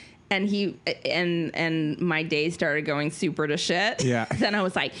airplane and and my day started going super to shit, then I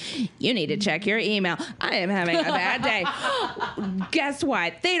was like, you need to check your email. I am having a bad day. Guess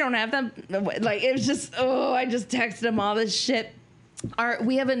what? They don't have them. Like, it was just, I just texted him all this shit.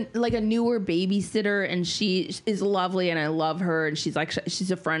 We have a newer babysitter, and she is lovely, and I love her, and she's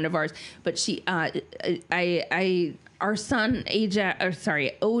a friend of ours. But our son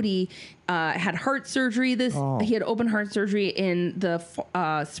Odie had heart surgery. He had open heart surgery in the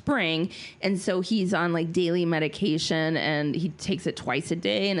spring, and so he's on like daily medication, and he takes it twice a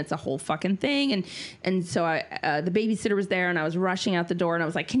day, and it's a whole fucking thing. And so the babysitter was there, and I was rushing out the door, and I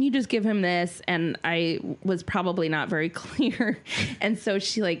was like, "Can you just give him this?" And I was probably not very clear, and so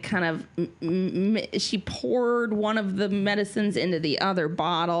she like kind of she poured one of the medicines into the other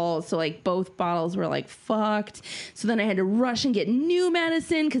bottle, so like both bottles were like fucked. So then I had to rush and get new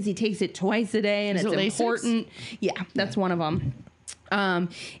medicine because he takes it twice a day, and it's important. Yeah, that's one of them. So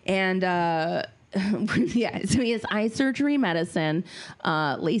he has eye surgery medicine,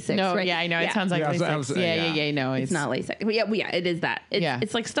 LASIK. No, right? yeah, I know. It sounds like LASIK. No, it's not LASIK. But yeah, it is that.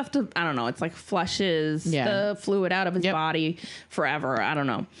 It's like stuff to, I don't know. It's like flushes the fluid out of his body forever. I don't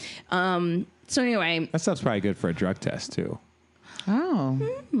know. So anyway, that stuff's probably good for a drug test too. Oh.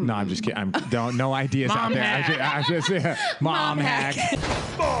 No, I'm just kidding. No ideas Mom out there. hack. Mom hack.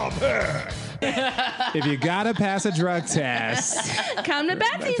 Mom hack. If you gotta pass a drug test, come to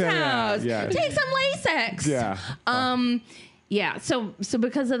Betsy's house. Yeah. Take some Lasix. Yeah. Yeah. So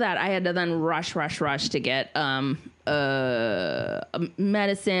because of that, I had to then rush to get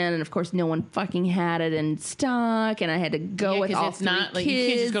medicine, and of course no one fucking had it in stock, and I had to go with all three kids. Like, you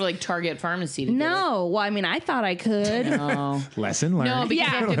can't just go to like Target Pharmacy to get it. Well, I mean, I thought I could. No. Lesson learned. No,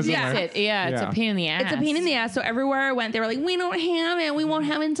 because you have to mix it. Yeah, it's a pain in the ass. It's a pain in the ass. So everywhere I went, they were like, "We don't have it. We won't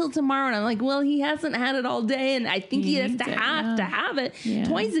have it until tomorrow." And I'm like, "Well, he hasn't had it all day, and I think he has to have it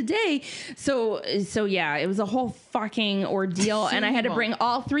twice a day." So yeah, it was a whole fucking ordeal, and I had to bring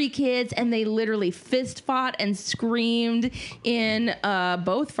all three kids, and they literally fist fought and screamed in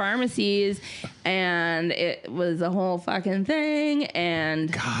both pharmacies, and it was a whole fucking thing.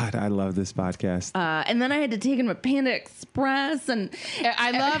 And God, I love this podcast. And then I had to take him to Panda Express, and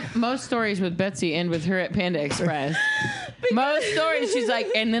I love most stories with Betsy end with her at Panda Express. Most stories, she's like,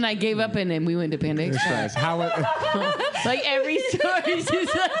 and then I gave up, and then we went to Panda Express. Like every story,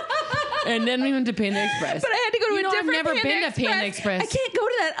 she's like, and then we went to Panda Express. But I had to go to a different I've never been to Panda Express. I can't go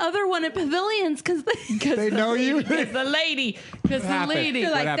to that other one at Pavilions because they know you. Because the lady. They're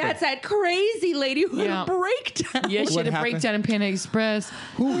like, that's that crazy lady who had a breakdown. Yeah, she had a breakdown in Panda Express.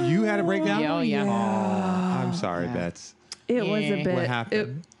 Who? You had a breakdown? Oh, yeah. Oh, I'm sorry, Bets. It was a bit. What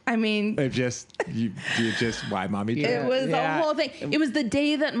happened? Why mommy did it was a whole thing. It was the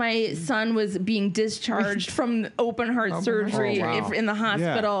day that my son was being discharged from open heart surgery in the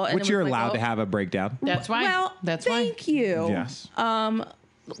hospital. Yeah. Which you're allowed to have a breakdown. That's why. Well, thank you. Yes.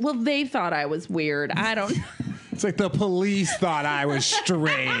 Well, they thought I was weird. I don't know. It's like the police thought I was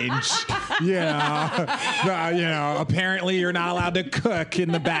strange. Apparently you're not allowed to cook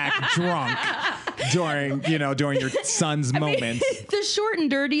in the back drunk during your son's moments. The short and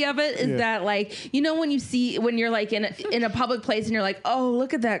dirty of it is that, like, when you're like in a public place and you're like, oh,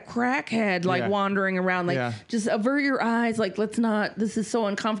 look at that crackhead wandering around, like just avert your eyes, like, let's not, this is so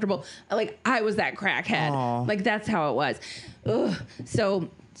uncomfortable. Like, I was that crackhead. Aww. Like, that's how it was. Ugh. So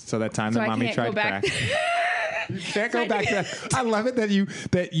that time that mommy tried crack. You can't go back to that. I love it that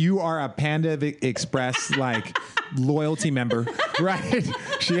you are a Panda Express like loyalty member, right?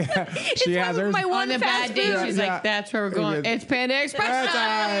 She has her on the bad day. She's like, "That's where we're going. It's Panda Express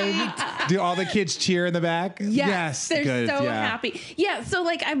time." Do all the kids cheer in the back? Yes, they're so happy. Yeah, so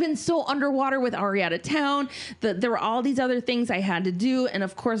like I've been so underwater with Ari out of town. There were all these other things I had to do, and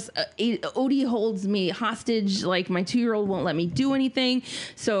of course, Odie holds me hostage. Like my 2-year-old won't let me do anything.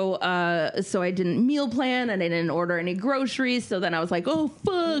 So I didn't meal plan, and I didn't didn't order any groceries. So then I was like, oh,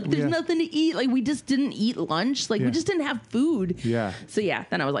 fuck, there's nothing to eat. Like, we just didn't eat lunch. Like, we just didn't have food. Yeah. So,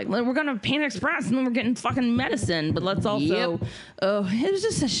 then I was like, well, we're going to Panda Express and then we're getting fucking medicine. But let's also, it was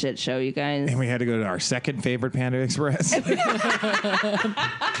just a shit show, you guys. And we had to go to our second favorite Panda Express.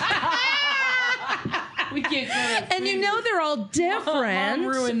 We can't and they're all different. Mom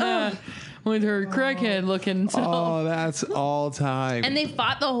ruined that with her crackhead looking self. Oh, that's all time. And they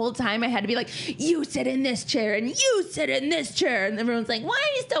fought the whole time. I had to be like, you sit in this chair and you sit in this chair. And everyone's like, why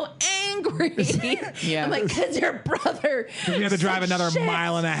are you so angry? Yeah. I'm like, because your brother. We had to drive another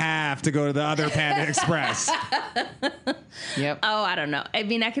mile and a half to go to the other Panda Express. Yep. Oh, I don't know. I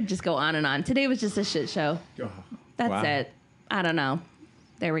mean, I could just go on and on. Today was just a shit show. That's it. I don't know.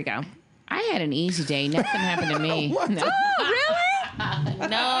 There we go. I had an easy day. Nothing happened to me. No. Oh, really?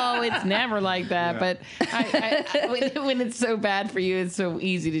 No, it's never like that. But when it's so bad for you, it's so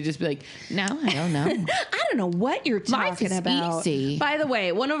easy to just be like, no, I don't know. I don't know what you're talking about. Easy. By the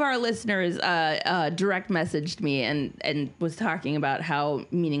way, one of our listeners direct messaged me and was talking about how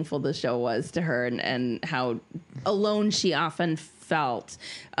meaningful the show was to her and how alone she often felt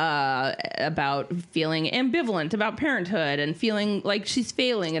about feeling ambivalent about parenthood and feeling like she's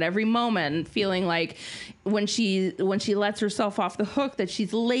failing at every moment and feeling like when she lets herself off the hook that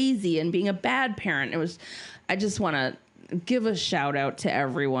she's lazy and being a bad parent. I just want to give a shout out to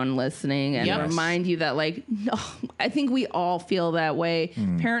everyone listening and remind you that no, I think we all feel that way.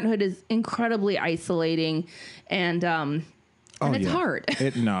 Parenthood is incredibly isolating and it's hard.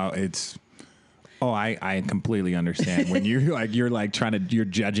 I completely understand when you're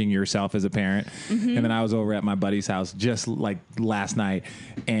judging yourself as a parent. And then I was over at my buddy's house just like last night,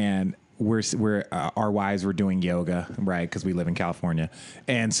 and we're our wives were doing yoga, right? Because we live in California,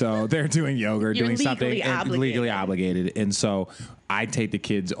 and so they're doing yoga, or doing something legally obligated, and so I take the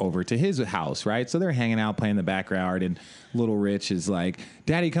kids over to his house, right? So they're hanging out, playing in the backyard, and little Rich is like,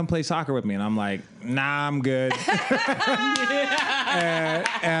 "Daddy, come play soccer with me," and I'm like, "Nah, I'm good."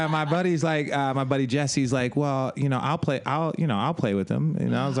 and my buddy's like, my buddy Jesse's like, "Well, I'll play with them."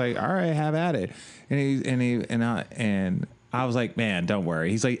 And I was like, "All right, have at it." And I was like, "Man, don't worry."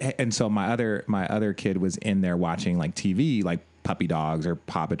 He's like, and so my other kid was in there watching like TV, like Puppy Dogs or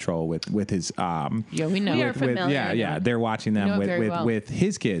Paw Patrol with his we know. We are familiar. they're watching them with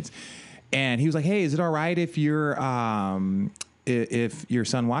his kids. And he was like, "Hey, is it all right if your son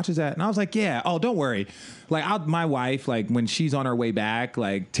watches that?" And I was like, "Yeah. Oh, don't worry. Like, my wife, like when she's on her way back,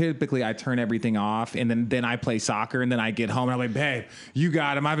 like typically I turn everything off and then I play soccer and then I get home and I'm like, babe, you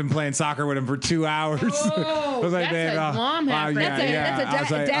got him. I've been playing soccer with him for 2 hours." Oh, I was like, that's "Babe, a mom hack.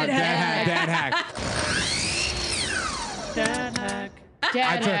 That's a dad hack. Dad hack."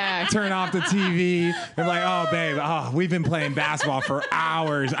 Dad hack. I turn off the TV. I'm like, "Oh, babe, we've been playing basketball for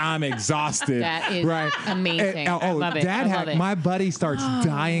hours. I'm exhausted." That is amazing. I love it. Dad hack. My buddy starts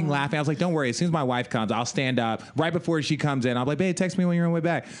dying laughing. I was like, "Don't worry. As soon as my wife comes, I'll stand up. Right before she comes in, I'll be like, babe, text me when you're on the way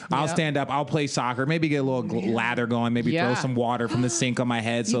back." I'll stand up. I'll play soccer. Maybe get a little lather going. Maybe throw some water from the sink on my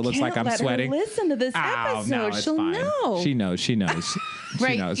head so it looks like I'm sweating. Listen to this episode. No, She'll fine. know. She knows. She knows.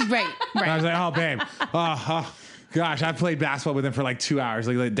 Right. And I was like, "Oh, babe. Gosh, I played basketball with him for like 2 hours.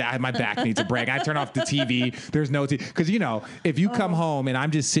 Like, Dad, my back needs a break." I turn off the TV. There's no TV. Because, if you come home and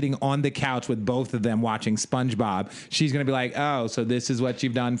I'm just sitting on the couch with both of them watching SpongeBob, she's going to be like, "Oh, so this is what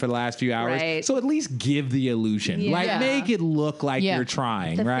you've done for the last few hours." Right. So at least give the illusion. Yeah. Like, make it look like you're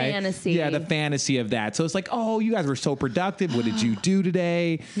trying, the right? fantasy. Yeah, the fantasy of that. So it's like, "Oh, you guys were so productive. What did you do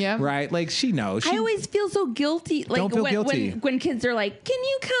today?" Yeah. Right? Like, she knows. I always feel so guilty. Like, Don't feel guilty. When kids are like, "Can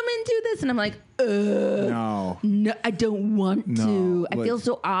you come and do this?" And I'm like, No, I don't want to. I feel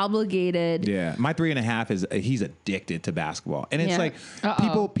so obligated. Yeah, my 3.5 he's addicted to basketball, and it's like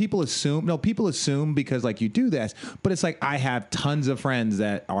people assume because like you do this, but it's like I have tons of friends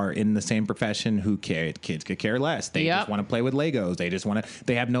that are in the same profession who kids could care less. They just want to play with Legos.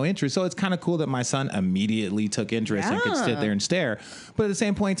 They have no interest. So it's kind of cool that my son immediately took interest and could sit there and stare. But at the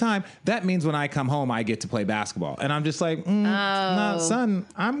same point in time, that means when I come home, I get to play basketball, and I'm just like, "No, son,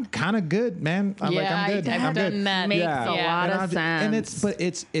 I'm kind of good, man." I'm good. I've done that. Makes a lot of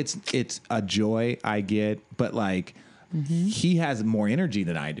sense. It's a joy I get, but like he has more energy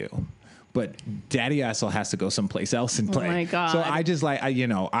than I do. But Daddy also has to go someplace else and play. Oh my God. So I just like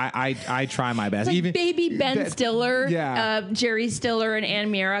I try my best. Like even baby Ben Stiller, yeah. Jerry Stiller and Ann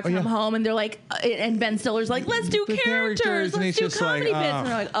Mira come home and they're like, and Ben Stiller's like, "Let's do characters, let's do comedy bits." And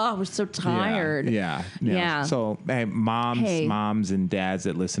they're like, "Oh, we're so tired." Yeah. So hey, moms and dads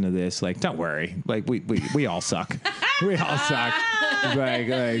that listen to this, like, don't worry. Like we all suck. We all suck. Like,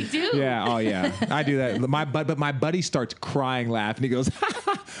 you do. Yeah. Oh yeah. I do that. But my buddy starts crying, laughing. He goes,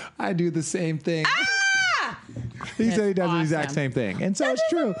 "I do the same thing." He said he does the exact same thing. And so it's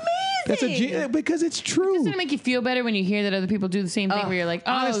true. Amazing. Because it's true. Doesn't it make you feel better when you hear that other people do the same thing where you're like,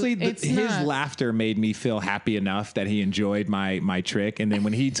 oh, honestly, it's his not. laughter made me feel happy enough that he enjoyed my trick. And then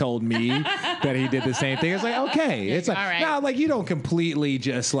when he told me that he did the same thing, it's like, okay. It's like, all right. no, like you don't completely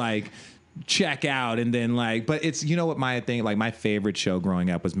just like check out and then like, but it's, you know what my thing, like my favorite show growing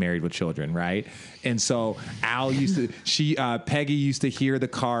up was Married with Children, right? And so Al used to, Peggy used to hear the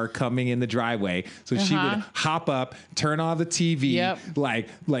car coming in the driveway. So she would hop up, turn on the TV,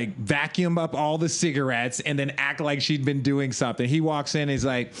 like vacuum up all the cigarettes and then act like she'd been doing something. He walks in, he's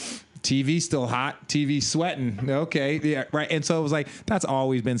like, TV still hot, TV sweating. Okay. Yeah. Right. And so it was like, that's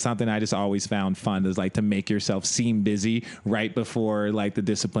always been something I just always found fun, is like to make yourself seem busy right before like the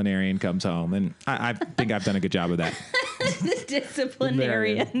disciplinarian comes home. And I think I've done a good job of that. The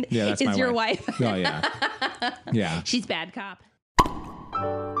disciplinarian that's is your wife. Oh yeah. Yeah. She's bad cop.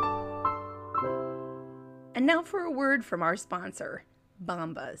 And now for a word from our sponsor,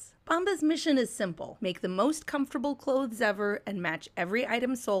 Bombas. Bombas' mission is simple. Make the most comfortable clothes ever and match every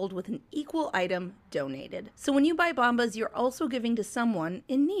item sold with an equal item donated. So when you buy Bombas, you're also giving to someone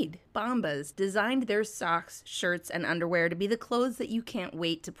in need. Bombas designed their socks, shirts, and underwear to be the clothes that you can't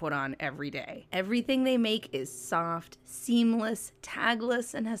wait to put on every day. Everything they make is soft, seamless,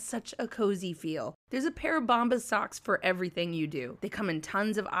 tagless, and has such a cozy feel. There's a pair of Bombas socks for everything you do. They come in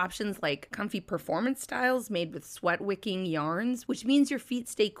tons of options like comfy performance styles made with sweat-wicking yarns, which means your feet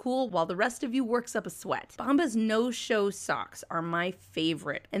stay cool while the rest of you works up a sweat. Bombas no-show socks are my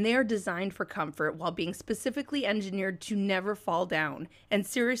favorite, and they are designed for comfort while being specifically engineered to never fall down. And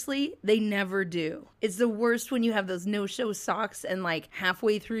seriously, they never do. It's the worst when you have those no-show socks and like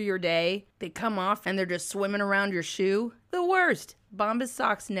halfway through your day, they come off and they're just swimming around your shoe. The worst. Bombas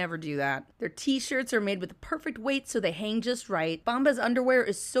socks never do that. Their t-shirts are made with the perfect weight so they hang just right. Bombas underwear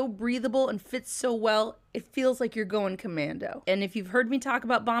is so breathable and fits so well, it feels like you're going commando. And if you've heard me talk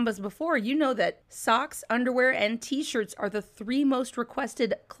about Bombas before, you know that socks, underwear, and t-shirts are the 3 most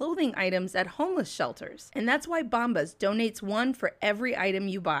requested clothing items at homeless shelters. And that's why Bombas donates one for every item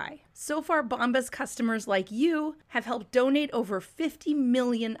you buy. So far, Bombas customers like you have helped donate over 50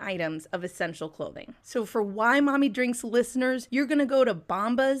 million items of essential clothing. So for Why Mommy Drinks listeners, you're going to go to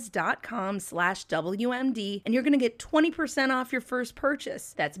bombas.com/WMD and you're going to get 20% off your first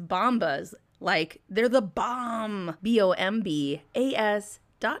purchase. That's Bombas, like they're the bomb.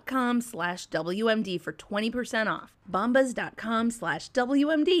 bombas.com/WMD for 20% off.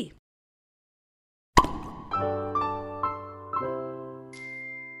 bombas.com/WMD.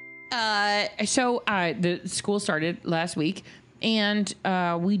 So the school started last week, and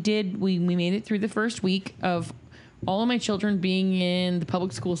we made it through the first week of all of my children being in the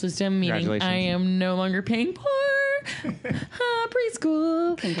public school system, meaning I am no longer paying for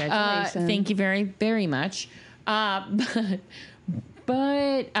preschool. Congratulations. Thank you very, very much. So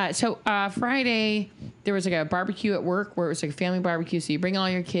Friday there was like a barbecue at work where it was like a family barbecue. So you bring all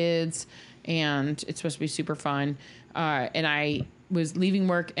your kids, and it's supposed to be super fun. And I was leaving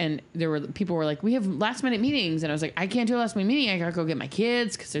work, and people were like, we have last minute meetings. And I was like, I can't do a last minute meeting. I gotta go get my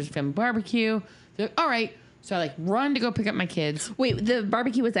kids because there's a family barbecue. They're like, all right. So I like run to go pick up my kids. Wait, the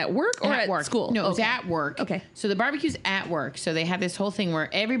barbecue was at work or at work. school? No, it was at work. Okay. So the barbecue's at work. So they have this whole thing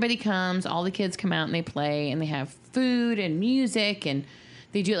where everybody comes, all the kids come out and they play, and they have food and music, and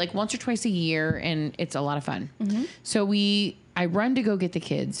they do it like once or twice a year, and it's a lot of fun. Mm-hmm. So I run to go get the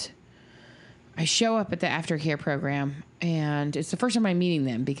kids. I show up at the aftercare program, and it's the first time I'm meeting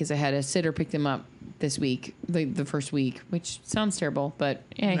them because I had a sitter pick them up this week, the first week, which sounds terrible, but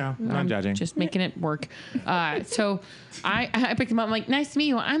hey, no, I'm judging. Just making it work. So I picked them up. I'm like, nice to meet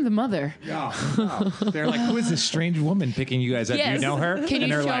you. I'm the mother. Oh. They're like, who is this strange woman picking you guys up? Yes. Do you know her? Can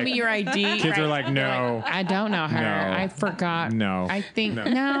you show me your ID? Kids are like, no. I don't know her. No. I forgot. No. I think,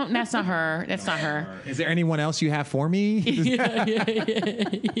 no, that's not her. That's not her. Is there anyone else you have for me? Yeah.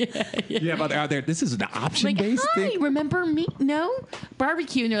 But out there, this is an option-based hi, thing. Remember me? No?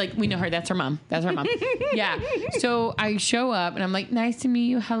 Barbecue. And they're like, we know her. That's her mom. That's her mom. Yeah. So I show up, and I'm like, nice to meet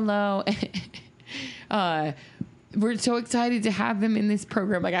you. Hello. We're so excited to have them in this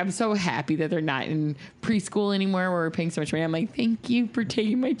program. Like, I'm so happy that they're not in preschool anymore where we're paying so much money. I'm like, thank you for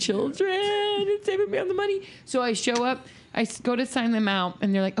taking my children and saving me on the money. So I show up, I go to sign them out,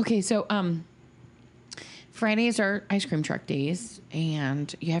 and they're like, okay, so Fridays are ice cream truck days,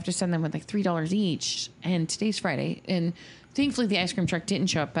 and you have to send them with like $3 each. And today's Friday, and Thankfully, the ice cream truck didn't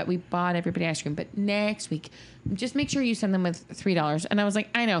show up, but we bought everybody ice cream. But next week, just make sure you send them with $3. And I was like,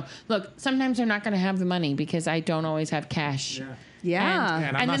 I know. Look, sometimes they're not going to have the money because I don't always have cash. Yeah.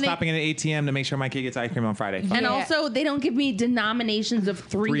 And I'm not stopping at an ATM to make sure my kid gets ice cream on Friday. And also, they don't give me denominations of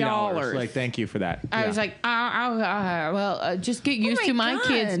 $3. Like, thank you for that. I was like, just get used to my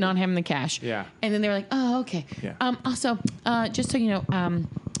kids not having the cash. Yeah. And then they were like, oh, okay. Yeah. Also, just so you know,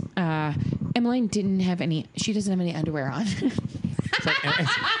 Emmeline didn't have any. She doesn't have any underwear on.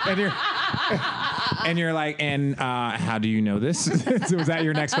 And you're like, how do you know this? Was that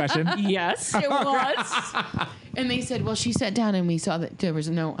your next question? Yes, it was. And they said, well, she sat down and we saw that there was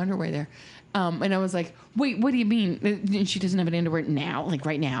no underwear there. And I was like, wait, what do you mean? She doesn't have any underwear now? Like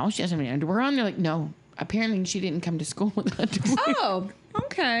right now? She doesn't have any underwear on? They're like, no. Apparently she didn't come to school with underwear. Oh,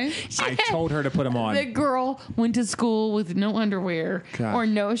 okay. I told her to put them on. The girl went to school with no underwear or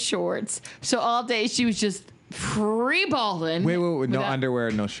no shorts. So all day she was just free balling. Wait. No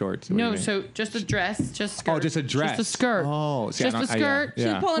underwear, no shorts. No, so just a dress, just skirt. Oh, just a dress. Just a skirt. Oh, see, just a skirt.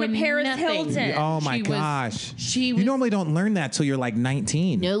 She's pulling a Paris Hilton. Oh my gosh. You normally don't learn that till you're like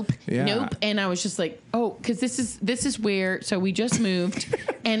 19. Nope. Yeah. Nope. And I was just like, oh, because this is where. So we just moved,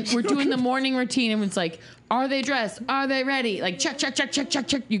 and we're doing the morning routine, and it's like, are they dressed? Are they ready? Like check.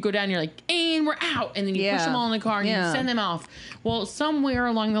 You go down, you're like, and we're out, and then you push them all in the car and you send them off. Well, somewhere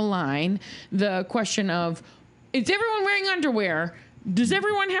along the line, the question of, is everyone wearing underwear? Does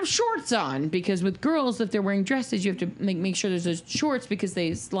everyone have shorts on? Because with girls, if they're wearing dresses, you have to make sure there's those shorts because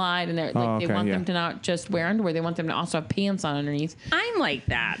they slide and they want them to not just wear underwear. They want them to also have pants on underneath. I'm like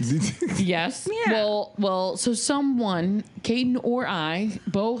that. Yes. Yeah. Well. So someone, Caden or I,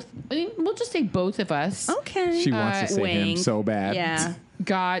 both. I mean, we'll just say both of us. Okay. She wants to say him so bad. Yeah.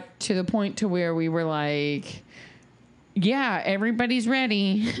 Got to the point to where we were like, yeah, everybody's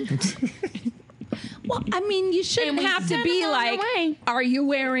ready. Well, I mean, you shouldn't have to be like, are you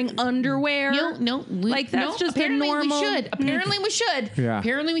wearing underwear? No. Like, that's just a normal. Apparently we should. Yeah.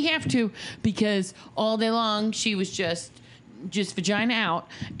 Apparently we have to, because all day long she was just vagina out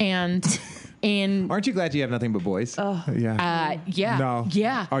and aren't you glad you have nothing but boys? yeah. No.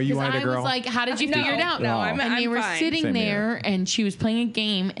 Yeah. Are you wanted a girl? I was like, how did you figure it out? No, I'm and they were fine. sitting Same there, here. and she was playing a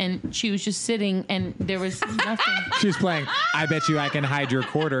game, and she was just sitting, and there was nothing. She was playing, I bet you I can hide your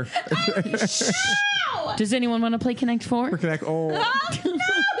quarter. Does anyone want to play Connect 4? Connect, No,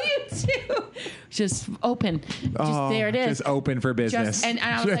 you too. Just open. There it is. Just open for business. And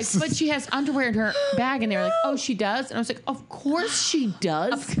I was like, but she has underwear in her bag, and they were like, oh, she does? And I was like, of course she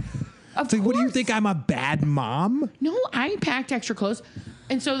does. It's like, what do you think? I'm a bad mom? No, I packed extra clothes.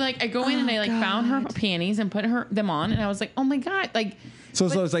 And so, like, I go in and I, like, found her panties and put them on. And I was like, oh, my God. Like, So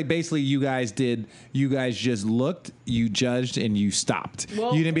it's like basically you guys just looked, you judged, and you stopped.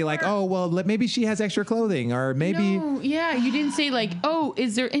 Well, you didn't be like, oh, well, maybe she has extra clothing, or maybe. No, yeah, you didn't say, like, oh,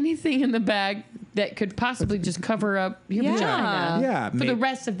 is there anything in the bag that could possibly just cover up your vagina Yeah. for the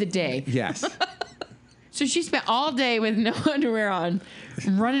rest of the day? Yes. So she spent all day with no underwear on,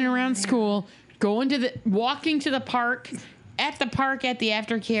 running around school, walking to the park, at the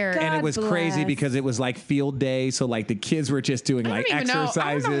aftercare. And it was crazy because it was like field day. So like the kids were just doing like exercises.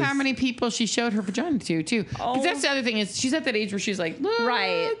 I don't know how many people she showed her vagina to, too. Because that's the other thing is she's at that age where she's like,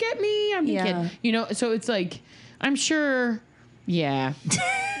 look at me. I'm a kid. You know, so it's like, I'm sure. Yeah.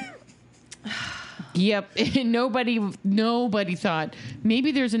 Yep. Nobody thought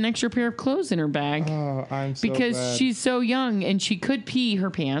maybe there's an extra pair of clothes in her bag. Oh, I'm so because glad. she's so young and she could pee her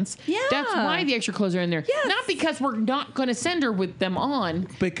pants. Yeah. That's why the extra clothes are in there. Yes. Not because we're not going to send her with them on.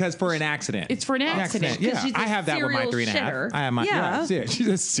 Because for an accident. It's for an accident. Yeah, she's a I have that with my serial 3.5. shitter. I have my Yeah. she's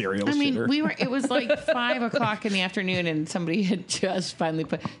a serial I mean, shitter. it was like 5:00 in the afternoon and somebody had just finally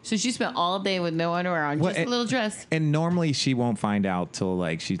so she spent all day with no underwear on, just a little dress. And normally she won't find out till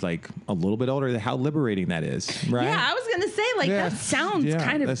like she's like a little bit older how liberating that is, right? Yeah, I was gonna say that sounds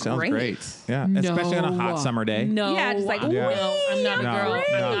kind of that sounds great. Yeah, No. especially on a hot summer day. No. Yeah, just like, Yeah. No, I'm not a No, girl.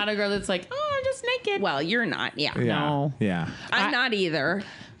 no. I'm not a girl that's like, oh, I'm just naked. Well, you're not. Yeah. Yeah. No. Yeah. I'm not either.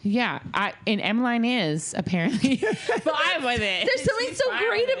 Yeah, and Emmeline is apparently fine with it. There's something so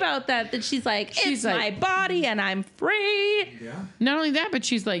great about that she's like, it's my body and I'm free. Yeah. Not only that, but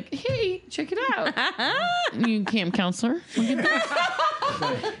she's like, hey, check it out. You camp counselor. Look at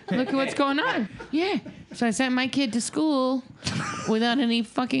that. Look at what's going on. Yeah. So I sent my kid to school without any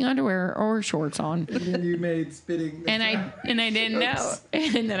fucking underwear or shorts on. And you made spitting. And I didn't know.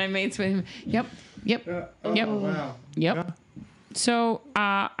 And then I made spitting. Yep. Wow. Yep. So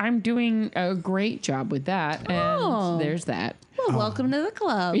I'm doing a great job with that. And there's that. Well, welcome to the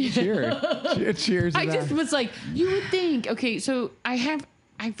club. Cheers. I just was like, you would think, okay, so I've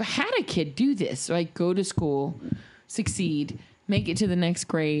had a kid do this. So I go to school, succeed, make it to the next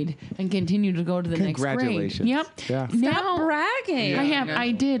grade, and continue to go to the next grade. Congratulations. Yep. Yeah. Stop bragging.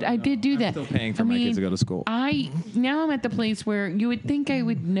 I did do that. Still paying for my kids to go to school. Now I'm at the place where you would think I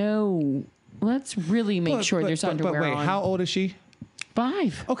would know. Let's really make sure there's underwear But wait, on. how old is she?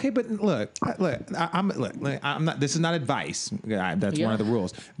 5. Okay, but look, I'm not. This is not advice. That's one of the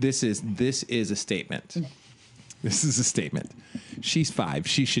rules. This is a statement. This is a statement. She's 5.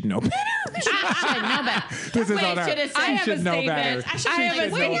 She should know better. I should know better. This is Wait, on her. should have said- I have should a know statement. better. I have a Where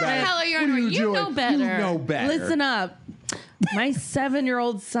the statement. hell are your What are underwear? You doing? know better. You know better. Listen up. My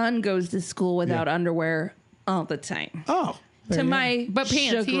 7-year-old son goes to school without underwear all the time. Oh. there To you go. my But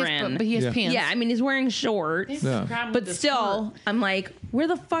pants. chagrin. But he has Yeah. pants. Yeah, I mean, he's wearing shorts. Yeah. But still, I'm like, where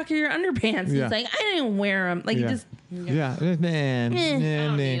the fuck are your underpants? Yeah. He's like, I didn't wear them. Like, Yeah. just, Yeah. Man. I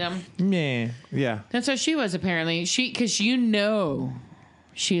don't need 'em. Man. Yeah. That's how she was apparently. Because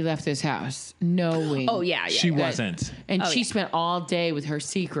she left this house knowing. oh, yeah. She yeah. wasn't. And Oh, she yeah. spent all day with her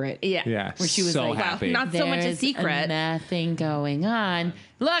secret. Yeah. Yeah. Where she was so like, wow, happy. not so much a There's secret. Nothing going on.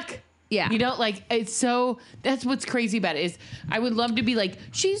 Look. Yeah. You don't like it's so that's what's crazy about it is I would love to be like,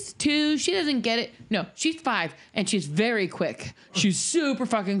 she's 2, she doesn't get it. No, she's 5 and she's very quick. She's super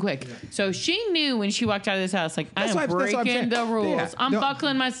fucking quick. So she knew when she walked out of this house, like, That's I'm what I'm breaking saying. the rules. Yeah. I'm No,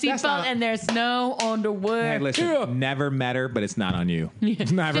 buckling my that's seatbelt not- and there's no underwear. Hey, listen. Never met her, but it's not on you.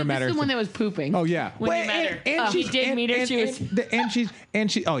 Never met This her. is the one that was pooping. Oh yeah. When you met her. And You did meet her. She was and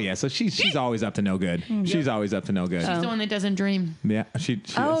she. Oh yeah. So she's always up to no good. She's always up to no good. the one that doesn't dream. Yeah. She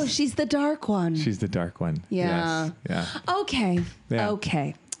Oh, is. she's the dark one. She's the dark one. Yeah. Yes. Yeah. Okay. Yeah.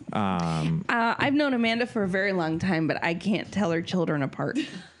 Okay. I've known Amanda for a very long time, but I can't tell her children apart.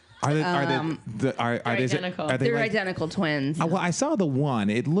 Are they identical. Are they They're like, identical twins. well, I saw the one.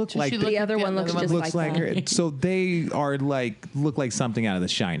 It looked like she the look other like one the looks other just one? looks like like that. her. So they are look like something out of The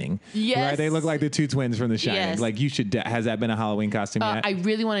Shining. Yes. Right? They look like the 2 twins from The Shining. Yes. Like you should. Has that been a Halloween costume yet? I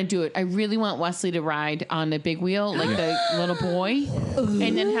really want to do it. I really want Wesley to ride on the big wheel like the little boy,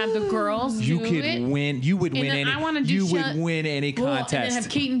 and then have the girls you do could it. win. You would And win then any. I wanna do You would shut- win any Well, contest. and then have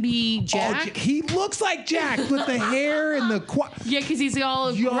Keaton be Oh, Jack. he looks like Jack with the hair and the. Yeah, because he's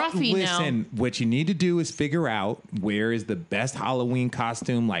all gruffy Listen, what you need to do is figure out where is the best Halloween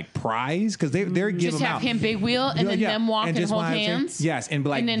costume like prize because they're giving Just them have out. him big wheel, and then them walk and just hold want to say- hands. Yes, and be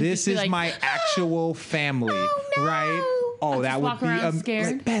like, And then this just be is like, my actual family, no. right? Oh, I'll that just would walk be around scared.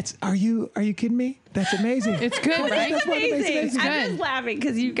 like, Bets, are you kidding me? That's amazing. It's good, right? That's what it makes it Amazing. amazing. I'm just laughing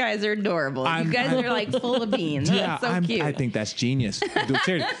because you guys are adorable. I'm- you guys are like full of beans. Yeah, That's so cute. I think that's genius. Dude,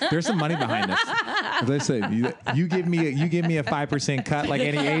 seriously, there's some money behind this. Listen, you give me a 5% cut like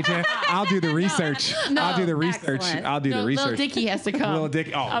any agent. I'll do the research. I'll do the research. Excellent. I'll do the Little research. Dickie has to come. Little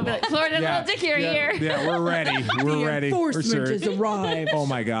Dick. Oh, I'll be like, Florida, Little Dickie are here. Yeah, we're ready. We're ready. enforcement For sure. has arrived. Oh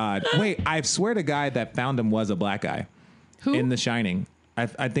my God. Wait, I swear to God that found him was a black guy. Who? In The Shining.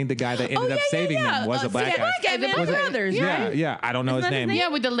 I think the guy that ended up saving them was a black guy. Scatman Was it- Crothers, Yeah, right? yeah. I don't know his Isn't that his name. Yeah,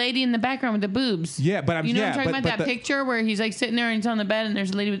 with the lady in the background with the boobs. Yeah, but I'm You know yeah, what I'm talking but, about? but That picture where he's like sitting there and he's on the bed and there's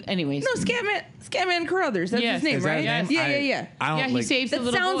a lady with. Anyways. No, Scatman Crothers. That's Yes. his name, Is that right? his name? Yeah. I don't Yeah, he like, saves the That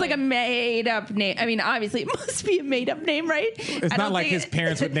little sounds boy. like a made up name. I mean, obviously, it must be a made up name, right? It's not like his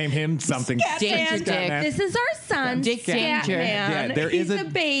parents would name him something. Danger Dick. This is our son, Dick Scatman. Danger. Yeah, there He's is a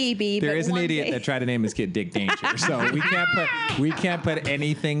baby. There but is an one idiot day- that tried to name his kid Dick Danger, so we can't put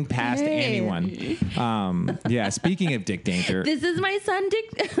anything past Hey. anyone. Yeah. Speaking of Dick Danger, This is my son,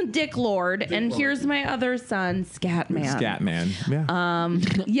 Dick Lord, and here's my other son, Scatman. Scatman.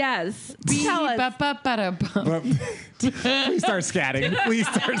 Yeah. Yes. Tell us. Ba-ba-ba-da-bum. Please start scatting. Please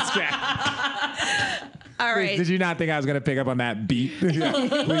start scatting. All right. Did you not think I was going to pick up on that beat?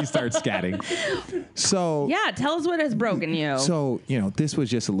 Please start scatting. So Yeah, tell us what has broken you. So, this was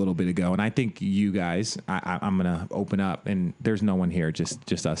just a little bit ago, and I think you guys, I'm going to open up, and there's no one here,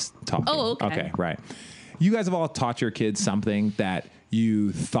 just us talking. Oh, okay. Okay, right. You guys have all taught your kids something that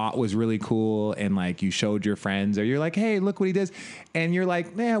you thought was really cool, and like you showed your friends, or you're like, hey, look what he does. And you're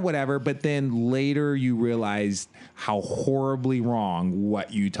like, whatever. But then later you realize how horribly wrong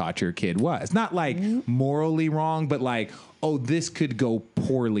what you taught your kid was. Not like morally wrong, but like, oh, this could go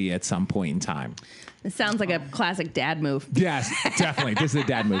poorly at some point in time. It sounds like a classic dad move. Yes, definitely. This is a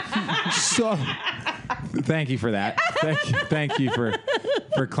dad move. So, thank you for that. Thank you for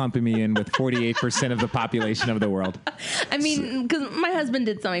clumping me in with 48% of the population of the world. I mean, because my husband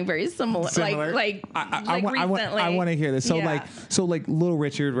did something very similar. Like recently. I want to hear this. So Yeah. like little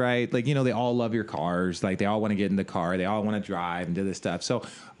Richard, right? Like, they all love your cars. Like they all want to get in the car. They all want to drive and do this stuff. So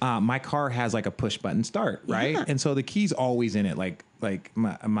my car has like a push button start, right? Yeah. And so the key's always in it. Like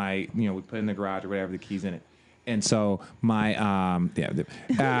my we put it in the garage or whatever, the key's in it. And so my, no,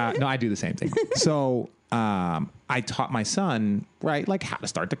 I do the same thing. So I taught my son, right, like how to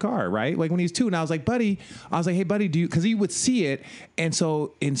start the car, right? Like when he was 2, and I was like, hey, buddy, do you, because he would see it. And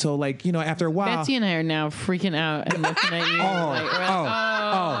so like, you know, after a while. Betsy and I are now freaking out and looking at you.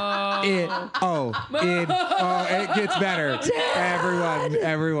 It gets better.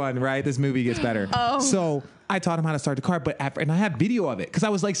 Everyone, right? This movie gets better. So I taught him how to start the car, and I have video of it because I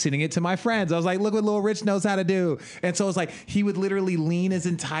was like sending it to my friends. I was like, look what Little Rich knows how to do. And so it's like he would literally lean his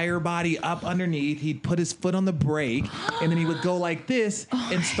entire body up underneath. He'd put his foot on the brake, and then he would go like this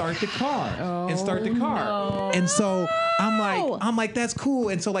and start the car. No. And so I'm like, that's cool.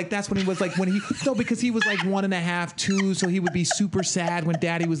 And so like that's when he was like because he was like 1.5, 2, so he would be super sad when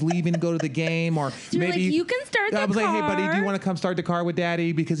Daddy was leaving to go to the game, or So maybe like, you can start the car. I was like, hey buddy, do you want to come start the car with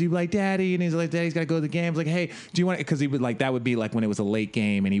Daddy? Because he'd be like, Daddy, and he's like, Daddy's got to go to the game. I was like, hey, do you want to? Because he would like that would be like when it was a late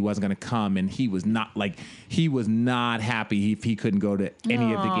game and he wasn't going to come, and he was not happy if he couldn't go to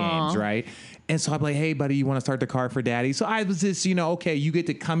any of the games, right? And so I'm like, hey, buddy, you want to start the car for Daddy? So I was just, okay, you get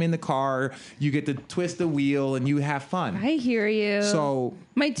to come in the car, you get to twist the wheel, and you have fun. I hear you. So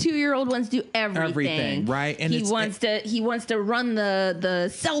my 2-year-old wants to do everything. Right? And he wants to run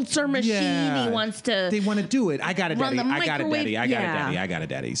the seltzer machine. Yeah, he wants to. They want to do it. I got a daddy. I got a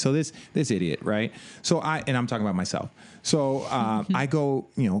daddy. So this idiot, right? So I'm talking about myself. So I go,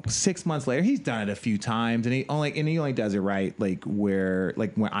 6 months later. He's done it a few times, and he only does it right, like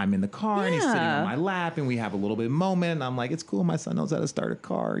when I'm in the car and he's sitting on my lap, and we have a little bit of moment. And I'm like, it's cool. My son knows how to start a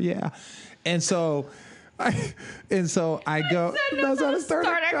car. Yeah, and so. I go, knows how to start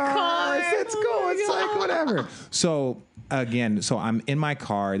a car. It's cool. It's like whatever. So again, I'm in my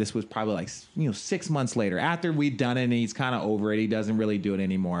car. This was probably like 6 months later after we'd done it, and he's kind of over it. He doesn't really do it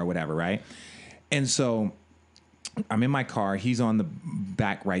anymore or whatever, right? And so I'm in my car. He's on the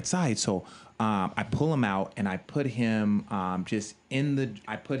back right side. So I pull him out and I put him in the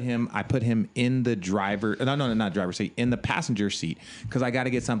driver. No, not driver seat, in the passenger seat, because I got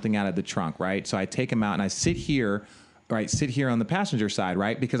to get something out of the trunk, right? So I take him out and I sit here on the passenger side,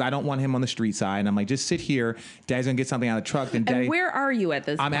 right? Because I don't want him on the street side. And I'm like, just sit here. Daddy's gonna get something out of the truck. Then Daddy. And where are you at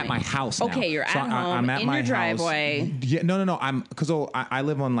this point? I'm at my house now. Okay, you're at home. I'm at my driveway. Yeah, no. I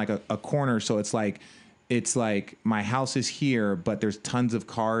live on like a corner, so it's like my house is here, but there's tons of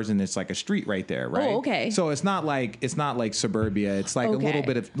cars and it's like a street right there, right? Oh, okay. So it's not like suburbia. It's like a little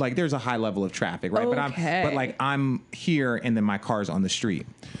bit of like there's a high level of traffic, right? Okay. But I'm here and then my car's on the street.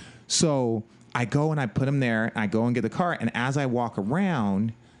 So I go and I put him there and I go and get the car, and as I walk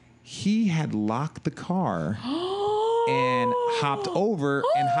around, he had locked the car and hopped over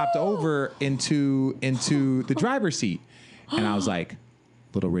into the driver's seat. And I was like,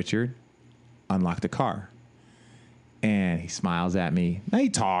 Little Richard, unlock the car. And he smiles at me. Now he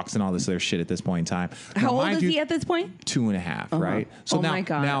talks and all this other shit at this point in time. How old is he at this point? 2.5, right? So my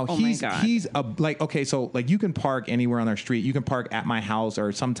God. Now Oh he's my God. like, okay, so like you can park anywhere on our street. You can park at my house,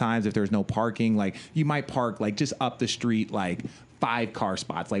 or sometimes if there's no parking, like you might park like just up the street, like 5 car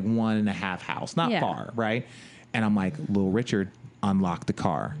spots, like 1.5 house, not far, right? And I'm like, Little Richard, unlock the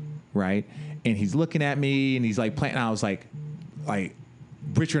car, right? And he's looking at me and he's like playing. I was like,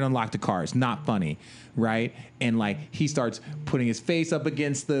 Richard unlocked the car. It's not funny, right? And like he starts putting his face up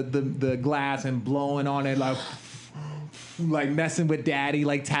against the glass and blowing on it, like messing with Daddy,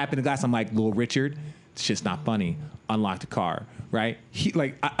 like tapping the glass. I'm like, Little Richard, it's just not funny. Unlock the car, right? He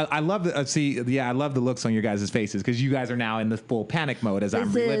like I love the I love the looks on your guys' faces, because you guys are now in the full panic mode as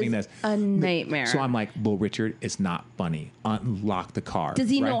I'm reliving this. A nightmare. So I'm like, Little Richard, it's not funny. Unlock the car. Does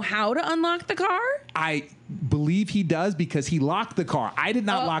he know how to unlock the car? I believe he does, because he locked the car. I did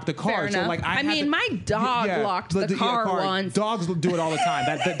not lock the car. Fair enough. So like my dog locked the car once. Dogs do it all the time.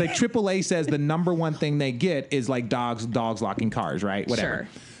 The AAA says the number one thing they get is like dogs locking cars, right? Whatever. Sure.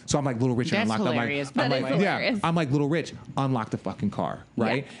 So I'm like, Little Richard, That's unlock. hilarious. I'm like, Little Rich, unlock the fucking car,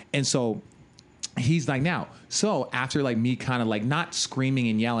 right? Yeah. And so he's like, now. So after like me kind of like not screaming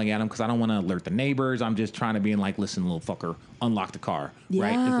and yelling at him, because I don't want to alert the neighbors, I'm just trying to be like, listen, little fucker, unlock the car,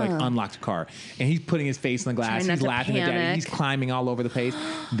 right? It's like, unlock the car. And he's putting his face in the glass. He's laughing at Daddy. He's climbing all over the place.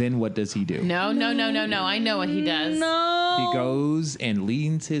 Then what does he do? No. I know what he does. No. He goes and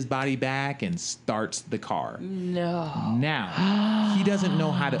leans his body back and starts the car. No. Now, he doesn't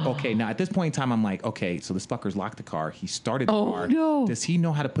know how to... Okay, now at this point in time, I'm like, okay, so this fucker's locked the car. He started the car. No. Does he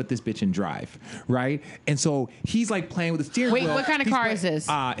know how to put this bitch in drive, right? And so he's like playing with the steering wheel. Wait, what kind of car is this?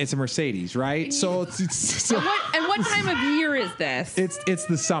 It's a Mercedes, right? So what time of year is this? It's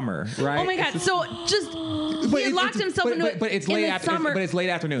the summer, right? Oh my God. So just he had locked himself into it. But it's late afternoon. But it's late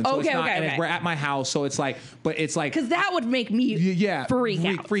afternoon. So it's not, and we're at my house, so it's like, because that would make me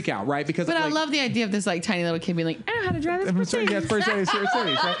freak out, right? Because I love the idea of this like tiny little kid being like, I know how to drive this Mercedes.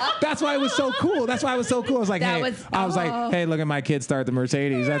 Right? That's why it was so cool. I was like, I was like, hey, look at my kid start the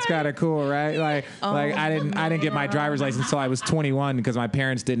Mercedes. That's kind of cool, right? Like I didn't get my driver's license until I was 21 because my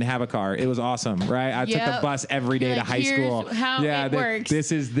parents didn't have a car. It was awesome, right? I took the bus every day to high school. How it works.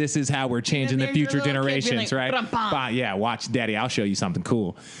 This is how we're changing the future generations, right? Yeah, watch, Daddy. I'll show you something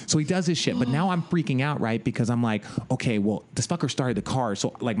cool. So he does this shit, but now I'm freaking out, right? Because I'm like, okay, well, this fucker started the car,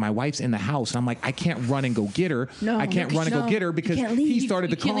 so like my wife's in the house, and I'm like, I can't run and go get her. I can't run and go get her because he started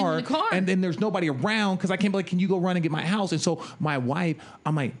the car, and then there's nobody around because I can't be like, can you go run and get my house? And so my wife,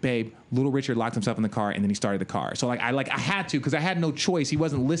 I'm like, babe, little Richard locked himself in the car, and then he started the car. So I had to because I had no choice. He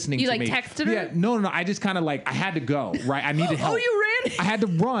wasn't listening to me. You texted her? Yeah, no. I just kind of like I had to go, right? I needed help. Oh, you ran? I had to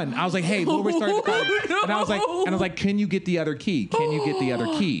run. I was like, hey, little Rich started the car, and I was like, can you get the other key? Can you get the other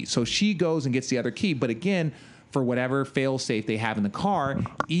key? So she goes and gets the other key, but again, for whatever fail safe they have in the car,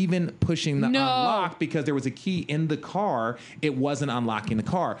 even pushing the unlock because there was a key in the car, it wasn't unlocking the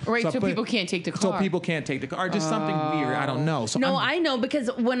car. Right, so people can't take the car. So people can't take the car. Just something weird. I don't know. So I know because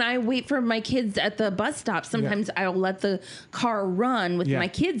when I wait for my kids at the bus stop, sometimes I'll let the car run with my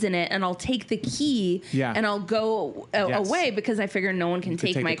kids in it, and I'll take the key and I'll go away because I figure no one can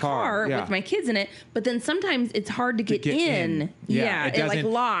take my car with my kids in it. But then sometimes it's hard to get in. Yeah, it like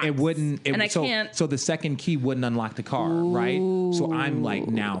locks. It wouldn't. I can't. So the second key wouldn't unlock the car, right? So I'm like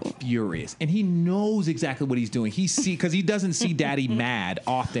now furious, and he knows exactly what he's doing. Because he doesn't see Daddy mad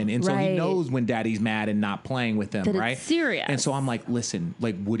often, and so he knows when Daddy's mad and not playing with him, right? It's serious. And so I'm like, listen,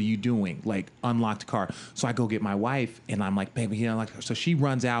 like, what are you doing? Like, unlock the car. So I go get my wife, and I'm like, baby, he unlocked the car. So she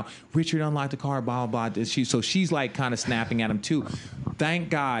runs out. Richard unlocked the car. Blah blah blah. So she's like kind of snapping at him too.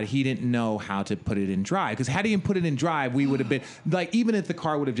 Thank God he didn't know how to put it in drive, because had he put it in drive, we would have been like, even if the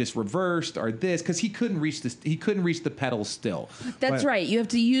car would have just reversed or this, because he couldn't reach the pedal still. That's right. You have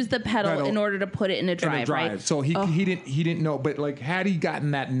to use the pedal in order to put it in a drive, right? So he didn't know, but like had he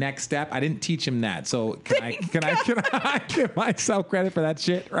gotten that next step, I didn't teach him that. So can I give myself credit for that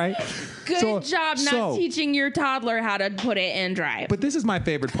shit, right? Good job not teaching your toddler how to put it in drive. But this is my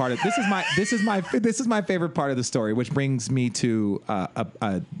favorite part of this is my favorite part of the story, which brings me to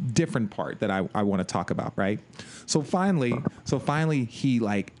a different part that I want to talk about, right? So finally he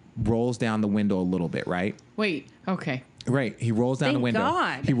like rolls down the window a little bit, right? Wait, okay. Right. He rolls down the window.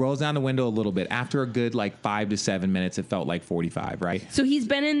 God. He rolls down the window a little bit. After a good like 5 to 7 minutes, it felt like 45, right? So he's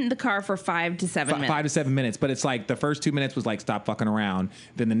been in the car for 5 to 7 minutes. 5 to 7 minutes. But it's like the first 2 minutes was like, stop fucking around.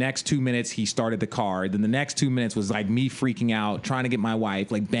 Then the next 2 minutes, he started the car. Then the next 2 minutes was like me freaking out, trying to get my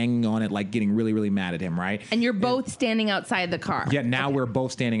wife, like banging on it, like getting really, really mad at him, right? And you're both standing outside the car. Yeah, now we're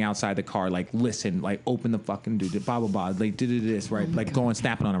both standing outside the car, like, listen, like, open the fucking dude, blah, blah, blah. Like, did this, right? Like, going,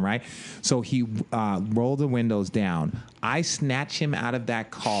 snapping on him, right? So he rolled the windows down. I snatch him out of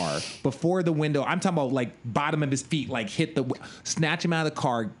that car before the window. I'm talking about like bottom of his feet, like snatch him out of the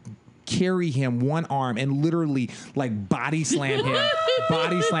car, carry him one arm and literally like body slam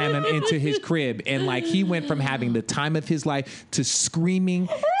him into his crib. And like he went from having the time of his life to screaming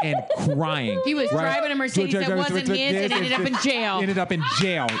and crying. He was driving a Mercedes that wasn't his and ended up in jail. Ended up in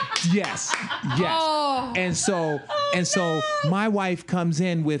jail. Yes. Oh. And so my wife comes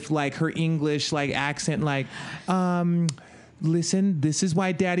in with like her English like accent, like, listen, this is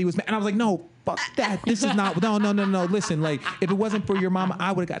why Daddy was mad. And I was like, no, fuck that. This is not, no. Listen, like, if it wasn't for your mama,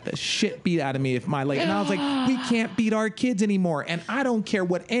 I would have got the shit beat out of me and I was like, we can't beat our kids anymore. And I don't care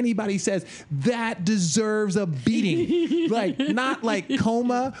what anybody says. That deserves a beating. Like, not like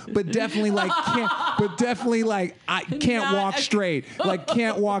coma, but definitely like, I can't walk straight. Like,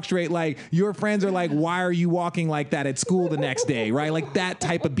 can't walk straight. Like, your friends are like, why are you walking like that at school the next day? Right? Like, that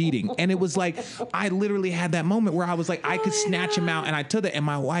type of beating. And it was like, I literally had that moment where I was like, I could snatch him out. And I took it. And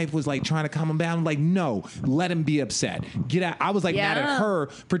my wife was like trying to calm him down. I'm like, no, let him be upset. Get out. I was like mad at her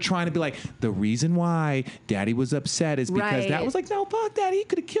for trying to be like, the reason why Daddy was upset is because that was like, no, fuck that. He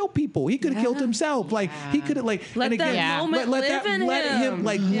could have killed people. He could have killed himself. Like he could have like let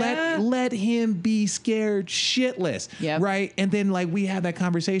him be scared shitless. Right. And then like we have that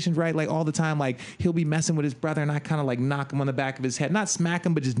conversation, right? Like all the time, like he'll be messing with his brother and I kind of like knock him on the back of his head, not smack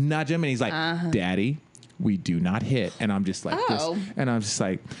him, but just nudge him. And he's like, Daddy, we do not hit. And I'm just like this. And I'm just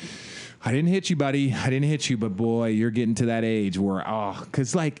like, I didn't hit you, buddy. I didn't hit you, but boy, you're getting to that age where,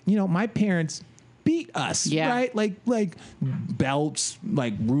 because like, you know, my parents beat us, right? Like belts,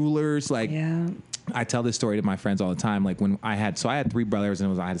 like rulers, like. Yeah. I tell this story to my friends all the time. Like when I had 3 brothers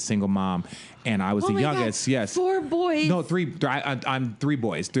and I had a single mom, and I was the youngest. God. Yes, 4 boys. No, 3. I'm 3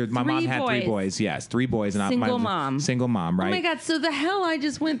 boys. My mom had 3 boys. Yes, 3 boys, and single mom. Single mom, right? Oh my God! So the hell I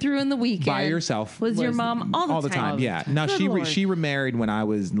just went through in the weekend by yourself was your mom all the time. Yeah. Now she remarried when I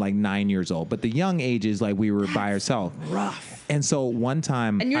was like 9 years old, but the young ages like we were by ourselves. Rough. And so one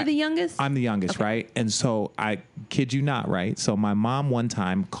time, and you're the youngest. I'm the youngest, right? And so I kid you not, right? So my mom one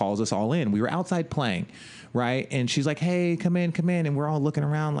time calls us all in. We were outside playing. Right. And she's like, hey, come in. And we're all looking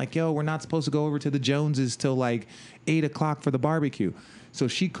around like, yo, we're not supposed to go over to the Joneses till like 8 o'clock for the barbecue. So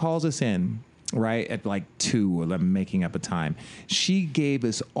she calls us in, right, at like 2, or I'm making up a time. She gave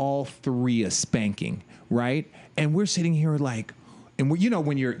us all 3 a spanking. Right. And we're sitting here like, and we're,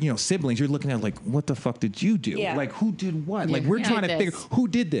 when you're, siblings, you're looking at like, what the fuck did you do? Yeah. Like, who did what? Like, we're trying to figure who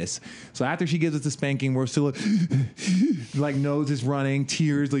did this. So after she gives us the spanking, we're still like nose is running,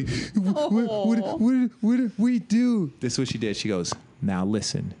 tears, like, what did we do? This is what she did. She goes, now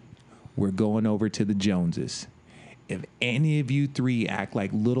listen, we're going over to the Joneses. If any of you 3 act like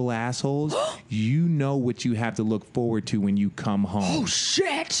little assholes, you know what you have to look forward to when you come home. Oh,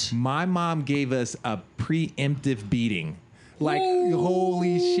 shit. My mom gave us a preemptive beating. Like,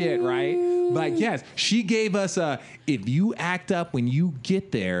 holy shit, right? Like, yes, she gave us if you act up when you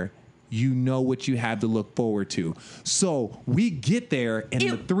get there, you know what you have to look forward to. So we get there, and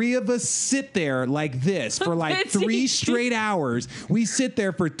the 3 of us sit there like this for like 3 straight hours. We sit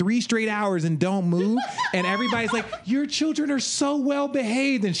there for 3 straight hours and don't move. And everybody's like, your children are so well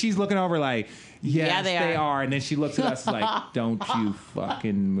behaved. And she's looking over like, yes, they are. And then she looks at us like, don't you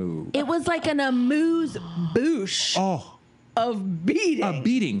fucking move. It was like an amuse-bouche. Of beating. A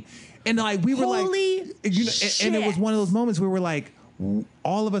beating. And like we were shit. And it was one of those moments where we're like,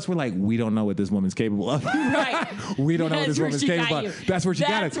 all of us were like, we don't know what this woman's capable of. Right. We don't know what this woman's capable of. That's where she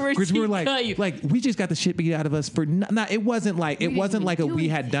got us. Because we were like, we just got the shit beat out of us for it wasn't like we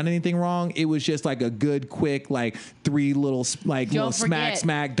had done anything wrong. It was just like a good, quick, like 3 little smack,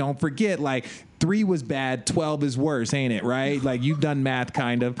 don't forget, like 3 was bad, 12 is worse, ain't it? Right? Like you've done math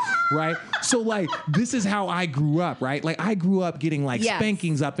kind of, right? So like this is how I grew up, right? Like I grew up getting like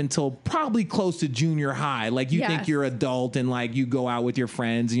spankings up until probably close to junior high. Like you think you're adult and like you go out with your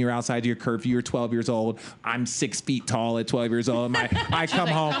friends and you're outside your curfew. You're 12 years old. I'm 6 feet tall at 12 years old. I come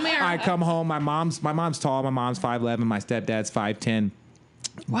home. I come home. My mom's tall. My mom's 5'11". My stepdad's 5'10".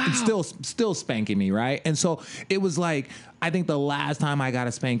 Wow. Still spanking me, right? And so it was like, I think the last time I got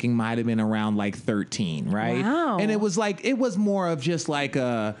a spanking might have been around like 13, right? Wow. And it was more of just like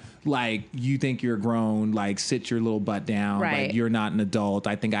like you think you're grown, like sit your little butt down, right. Like you're not an adult.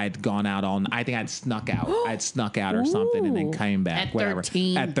 I think I'd gone out I think I'd snuck out. I'd snuck out or something and then came back. At whatever.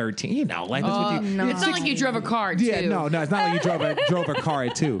 13. At 13, like that's what you. No. It's not like you drove a car too. Yeah, no, it's not like you drove a car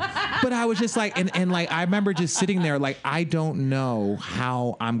at 2. But I was just like, and like I remember just sitting there, like I don't know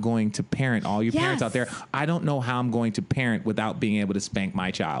how I'm going to parent all you parents out there. I don't know how I'm going to parent without being able to spank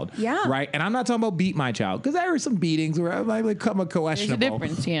my child. Yeah. Right. And I'm not talking about beat my child because there are some beatings where I might become a questionable. There's a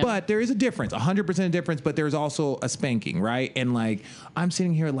difference, yeah. But there is a difference, 100% difference. But there's also a spanking, right? And like I'm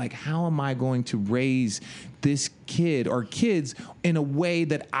sitting here, like, how am I going to raise this kid or kids in a way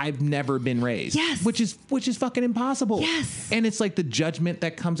that I've never been raised? Yes. Which is fucking impossible. Yes. And it's like the judgment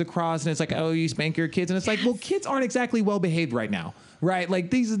that comes across, and it's like, oh, you spank your kids, and it's like, well, kids aren't exactly well behaved right now. Right, like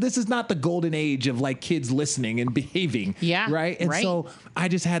this is not the golden age of like kids listening and behaving. Yeah, right. And so I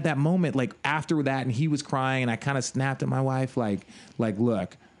just had that moment, like after that, and he was crying, and I kind of snapped at my wife, like,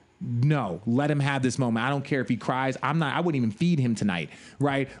 look, no, let him have this moment. I don't care if he cries. I wouldn't even feed him tonight.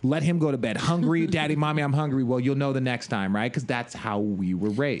 Right, let him go to bed hungry. Daddy, mommy, I'm hungry. Well, you'll know the next time, right? Because that's how we were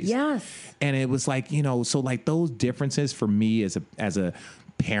raised. Yes. And it was like, so like those differences for me as a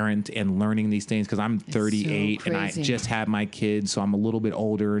parent and learning these things, because I'm 38 and I just had my kids, so I'm a little bit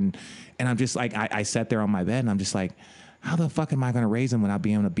older, and I'm just like, I sat there on my bed and I'm just like, how the fuck am I going to raise him without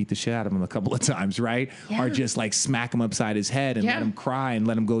being able to beat the shit out of him a couple of times, right? Yeah. Or just like smack him upside his head and let him cry and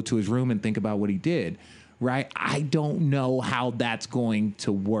let him go to his room and think about what he did. Right? I don't know how that's going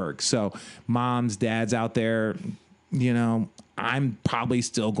to work. So moms, dads out there, I'm probably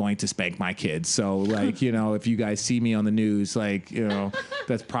still going to spank my kids. So like, if you guys see me on the news, like,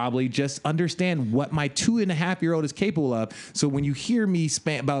 that's probably just understand what my 2.5-year-old is capable of. So when you hear me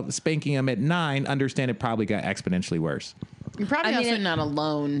about spanking him at 9, understand it probably got exponentially worse. You're probably also not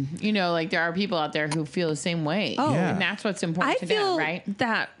alone. Like there are people out there who feel the same way. Oh, yeah. And that's what's important to them, right? I feel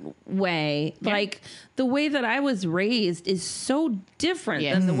that way. Yeah. Like the way that I was raised is so different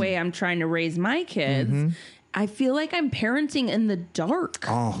than the way I'm trying to raise my kids. Mm-hmm. I feel like I'm parenting in the dark.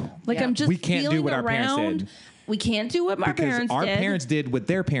 Oh, like I'm just we can't do what our parents did. We can't do what our parents our did. parents did what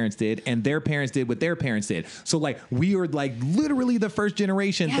their parents did, and their parents did what their parents did. So like we are like literally the first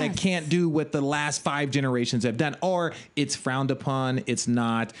generation that can't do what the last 5 generations have done, or it's frowned upon. It's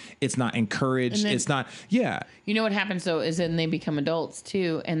not encouraged. Then, it's not. Yeah. You know what happens though is then they become adults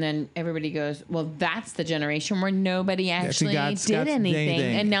too, and then everybody goes, "Well, that's the generation where nobody actually did anything,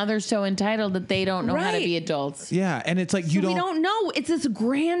 and now they're so entitled that they don't know how to be adults." Yeah, and it's like we don't know. It's this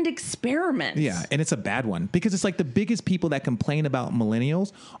grand experiment. Yeah, and it's a bad one because it's like the biggest people that complain about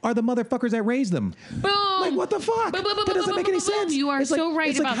millennials are the motherfuckers that raised them. Boom! Like what the fuck? Boom, boom, boom, that doesn't boom, make boom, any boom, sense. You are so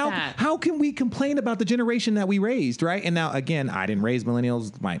right about that. How can we complain about the generation that we raised, right? And now again, I didn't raise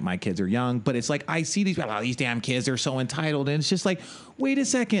millennials. My kids are young, but it's like I see these people. Oh, these damn kids are so entitled, and it's just like, wait a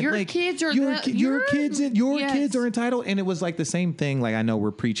second, your like kids are your kids are entitled, and it was like the same thing. Like I know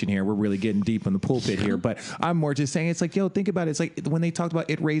we're preaching here, we're really getting deep in the pulpit here, but I'm more just saying it's like, yo, think about it. It's like when they talked about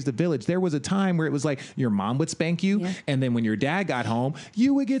it raised a village. There was a time where it was like your mom would spank you, and then when your dad got home,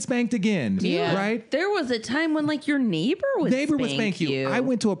 you would get spanked again, right? There was a time when like your neighbor would spank you. I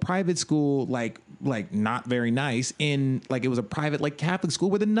went to a private school, like not very nice, in like it was a private like Catholic school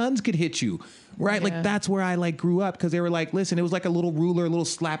where the nuns could hit you, right? Like that's where I like grew up because they were like, listen, it was like a little ruler, a little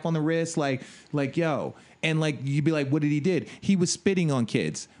slap on the wrist, like yo. And like you'd be like, what did he did? He was spitting on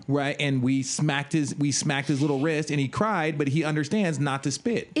kids, right? And we smacked his little wrist, and he cried, but he understands not to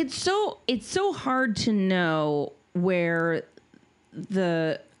spit. It's so hard to know where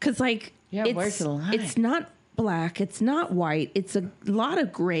because like where's the line? It's not black, it's not white, it's a lot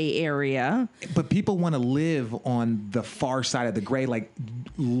of gray area. But people want to live on the far side of the gray, like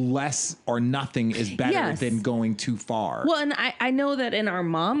less or nothing is better than going too far. Well, and I know that in our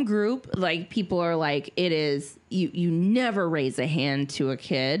mom group, like people are like, it is you never raise a hand to a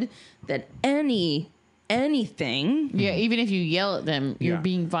kid that anything. Yeah, even if you yell at them, you're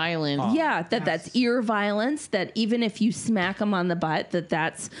being violent. That's ear violence. That even if you smack them on the butt,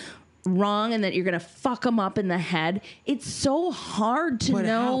 that's wrong, and that you're gonna fuck them up in the head. It's so hard to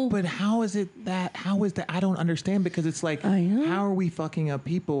know. How is that? I don't understand, because it's like, how are we fucking up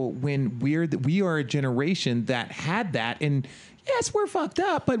people when we are a generation that had that? And yes, we're fucked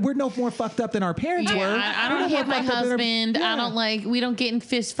up, but we're no more fucked up than our parents were. I don't hit my husband. I don't we don't get in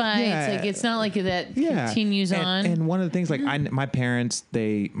fist fights. Yeah. Like it's not like that continues on. And one of the things, like my parents,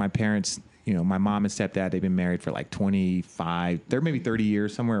 you know, my mom and stepdad, they've been married for like 25, they're maybe 30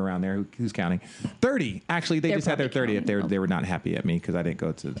 years, somewhere around there. Who's counting? 30. Actually, they just had their 30th. They were not happy at me because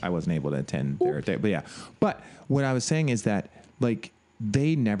I wasn't able to attend their day. But yeah. But what I was saying is that, like,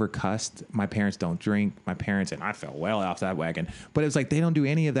 they never cussed. My parents don't drink. My parents, and I fell well off that wagon. But it was like they don't do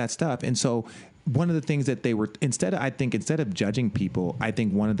any of that stuff. And so one of the things that they were, instead of judging people, I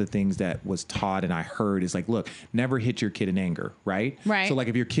think one of the things that was taught and I heard is like, look, never hit your kid in anger, right? Right. So like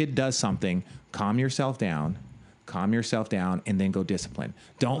if your kid does something, calm yourself down, and then go discipline.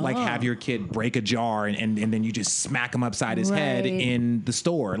 Don't like have your kid break a jar and then you just smack him upside his head in the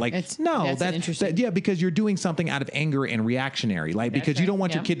store. Like, that's interesting. Because you're doing something out of anger and reactionary. Like, because you don't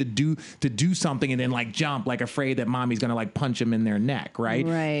want your kid to do something and then like jump, like afraid that mommy's going to like punch him in their neck. Right.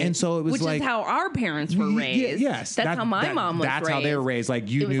 And so it was which is how our parents were raised. Yes. That's how my mom was raised. That's how they were raised. Like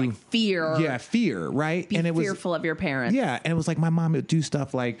you knew. Like fear. Yeah. Fear. Right. And it was fearful of your parents. Yeah. And it was like my mom would do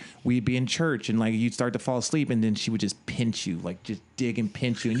stuff like we'd be in church and like you'd start to fall asleep and then she would just pinch you, like just dig and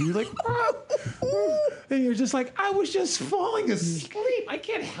pinch you, and you're like, and you're just like, I was just falling asleep. I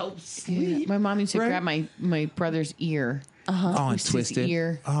can't help sleep. My mom used to grab my brother's ear. And twist it.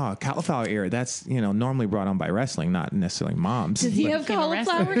 Ear. Cauliflower ear. That's normally brought on by wrestling, not necessarily moms. Does he have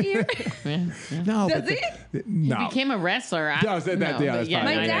cauliflower ear? No. Does he? No. He became a wrestler. My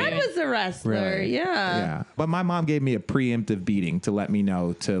dad was a wrestler. Right. Yeah. But my mom gave me a preemptive beating to let me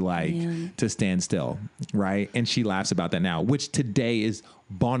know to stand still. Right. And she laughs about that now, which today is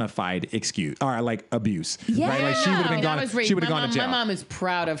bona fide excuse or like abuse. Yeah. Right? Like she would have been gone. She would have gone to jail. My mom is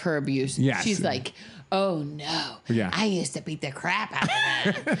proud of her abuse. Yes. She's like, oh no. Yeah. I used to beat the crap out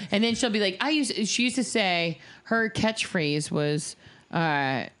of them. And then she'll be like, she used to say her catchphrase was,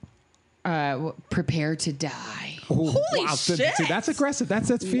 prepare to die. Holy shit. See, that's aggressive. That's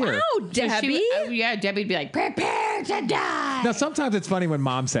fear. Wow, Debbie. Debbie'd be like, prepare to die. Now, sometimes it's funny when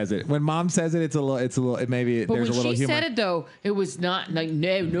mom says it. When mom says it, it's a little, maybe but there's a little humor. But when she said it, though, it was not like,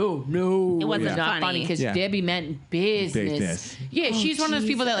 no. It wasn't not funny because Debbie meant business. Yeah, she's one of those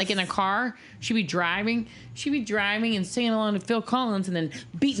people that, like, in a car, she'd be driving and singing along to Phil Collins and then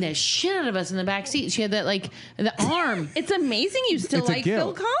beating the shit out of us in the back seat. She had that, like, the arm. It's amazing you still like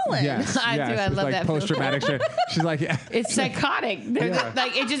Phil Collins. Yes, I do. I love like that. Post-traumatic shit. She's like, it's psychotic.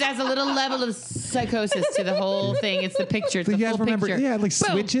 Like, it just adds a little level of psychosis to the whole thing. It's the picture. It's So the you guys full remember, picture. yeah, like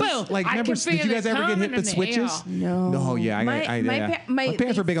Boom, switches. boom. Like, I remember? can feel Did you guys this ever get hit coming with in the switches? air. No, yeah. My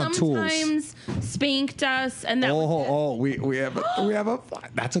parents were big on tools. Sometimes spanked us, and that was We have a.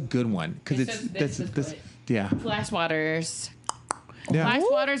 That's a good one because it's yeah. Flash waters. Yeah. Flash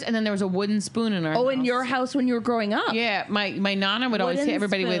waters, and then there was a wooden spoon in our house. in your house when you were growing up. Yeah, my nana would always hit Wooden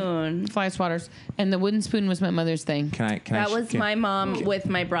everybody spoon. with flash waters, and the wooden spoon was my mother's thing. That was my mom with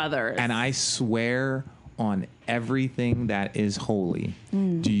my brothers. And I swear on everything that is holy.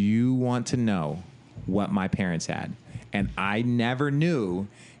 Do you want to know what my parents had? And I never knew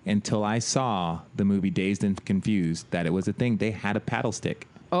until I saw the movie Dazed and Confused that it was a thing. They had a paddle stick.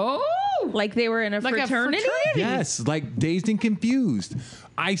 Oh, like they were in a fraternity? Yes, like Dazed and Confused.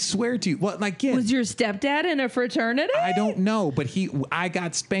 I swear to you. Well, like, yeah, Was your stepdad in a fraternity? I don't know, but I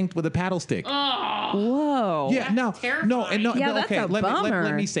got spanked with a paddle stick. Whoa. Yeah, no, terrifying. no. Yeah, that's Okay, a let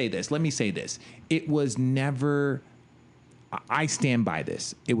bummer. me say this. It was never. I stand by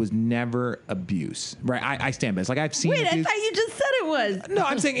this. It was never abuse, right? I stand by this. Like, I've seen. Wait, I abuse. thought you just said it was. No,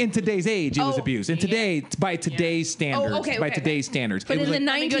 I'm saying in today's age, it was Oh, abuse. In today, by today's standards, okay. today's standards. But it in was the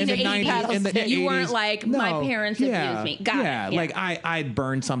like, 1980s, you weren't like, my parents abused me. Got it. Yeah, like I'd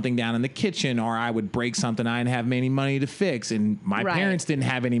burn something down in the kitchen, or I would break something I didn't have any money to fix, and my Right. parents didn't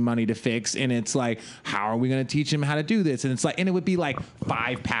have any money to fix, and it's like, how are we going to teach them how to do this? And it's like, and it would be like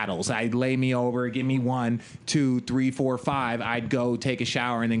 5 paddles. I'd lay me over, give me 1, 2, 3, 4, 5. I'd go take a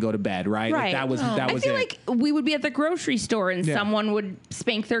shower and then go to bed. Right? Right. Like, that was I feel it. like we would be at the grocery store and Yeah. someone would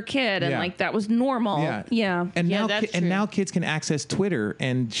spank their kid, and Yeah. like that was normal. Yeah. And Yeah, now, that's and true. now kids can access Twitter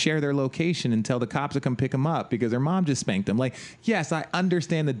and share their location and tell the cops to come pick them up because their mom just spanked them. Like, yes, I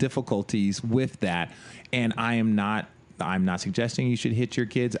understand the difficulties with that, and I'm not suggesting you should hit your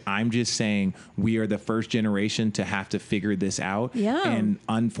kids. I'm just saying we are the first generation to have to figure this out. Yeah. And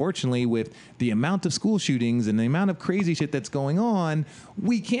unfortunately, with the amount of school shootings and the amount of crazy shit that's going on,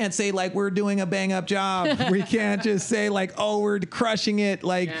 we can't say like we're doing a bang up job. We can't just say like, oh, we're crushing it.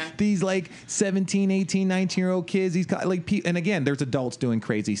 Like these like 17, 18, 19-year-old kids, these like, and again, there's adults doing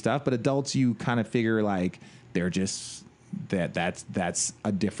crazy stuff, but adults you kind of figure like they're just that's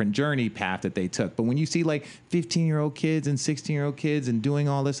a different journey path that they took. But when you see like 15-year-old kids and 16-year-old kids and doing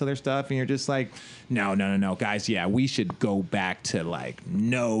all this other stuff, and you're just like, no, guys, yeah, we should go back to like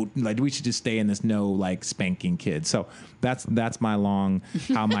we should just stay in this like spanking kids. So that's my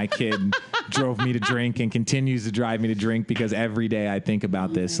how my kid drove me to drink and continues to drive me to drink, because every day I think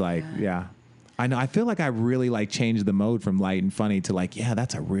about this. Like, yeah. I know. I feel like I really like changed the mode from light and funny to like, yeah,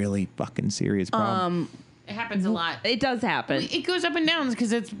 that's a really fucking serious problem. It happens a lot. It does happen. It goes up and down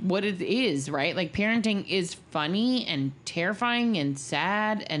because it's what it is, right? Like, parenting is funny and terrifying and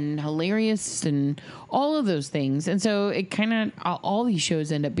sad and hilarious and all of those things. And so it kind of, all these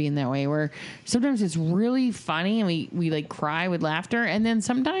shows end up being that way, where sometimes it's really funny and we like cry with laughter. And then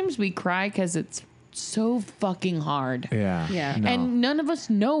sometimes we cry because it's so fucking hard. Yeah. No. And none of us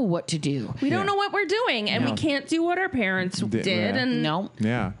know what to do. We don't know what we're doing, and we can't do what our parents did. yeah. And No.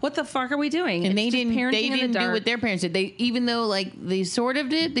 Yeah. what the fuck are we doing? And It's they just didn't parenting in the do dark. what their parents did. They, even though like they sort of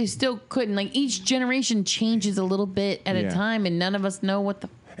did, they still couldn't. Like, each generation changes a little bit at a Yeah. time, and none of us know what the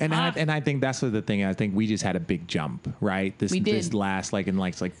And fuck. I think that's the thing. I think we just had a big jump, right? We did. This last like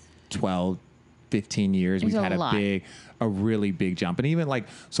 12, 15 years, we've It's a had lot. a really big jump. And even like,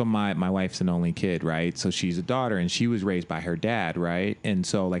 so my wife's an only kid, right? So she's a daughter, and she was raised by her dad, right? And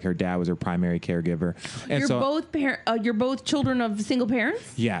so like her dad was her primary caregiver. And You're so you're both children of single parents?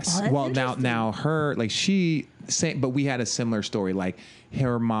 yes. Oh, that's Well, interesting. now her like but we had a similar story. Like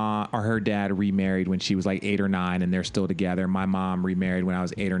her mom or her dad remarried when she was like 8 or 9, and they're still together. My mom remarried when I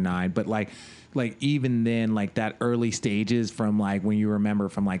was 8 or 9. But like even then, like that early stages from like when you remember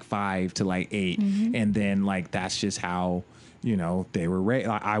from like 5 to like 8, and then like that's just how they were raised.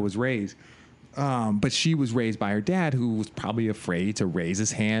 I was raised. But she was raised by her dad, who was probably afraid to raise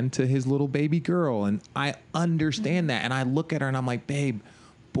his hand to his little baby girl. And I understand that. And I look at her and I'm like, babe,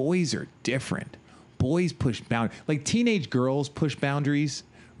 boys are different. Boys push boundaries. Like teenage girls push boundaries,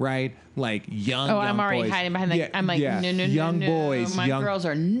 right? Like young I'm already boys. hiding behind I'm like, no, young no. boys. My girls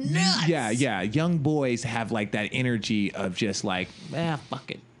are nuts. Yeah. Young boys have like that energy of just like,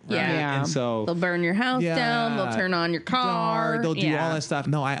 fuck it. Right? Yeah. And so They'll burn your house down. They'll turn on your car. They'll do all that stuff.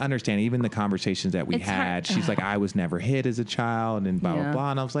 No, I understand. Even the conversations that we It's had, hard. she's like, I was never hit as a child and blah, blah,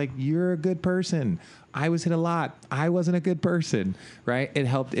 blah. And I was like, you're a good person. I was hit a lot. I wasn't a good person, right? It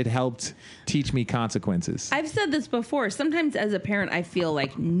helped teach me consequences. I've said this before. Sometimes as a parent, I feel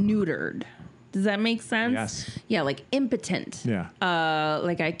like neutered. Does that make sense? Yes. Yeah, like impotent. Yeah.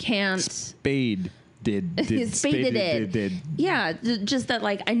 Like I can't. Spayed. did. Yeah, just that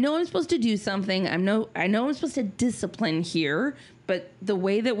like I know I'm supposed to do something. I know I'm supposed to discipline here, but the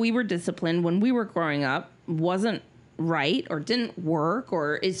way that we were disciplined when we were growing up wasn't right or didn't work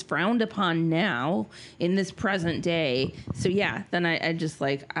or is frowned upon now in this present day. So yeah, then I just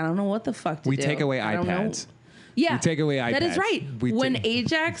like I don't know what the fuck to do. We take away iPads. Yeah, we take away iPads. That is right. When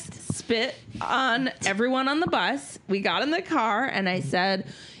Ajax spit on everyone on the bus, we got in the car and I said,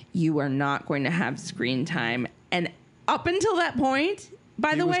 "You are not going to have screen time." And up until that point,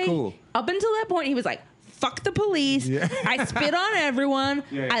 by the way, cool. Up until that point, he was like, "Fuck the police." Yeah. I spit on everyone.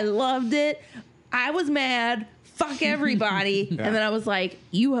 Yeah. I loved it. I was mad. Fuck everybody. Yeah. And then I was like,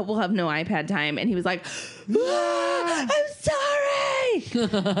 "You will have no iPad time." And he was like, "I'm sorry."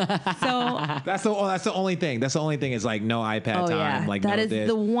 So that's the only thing. That's the only thing is like no iPad time. Yeah. Like that no is this.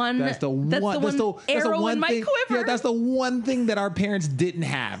 The one. That's the one my thing. quiver. Yeah, that's the one thing that our parents didn't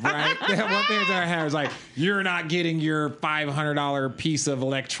have. Right? One thing that I had was like, you're not getting your $500 piece of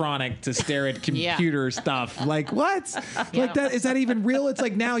electronic to stare at computer stuff. Like what? Like that? Is that even real? It's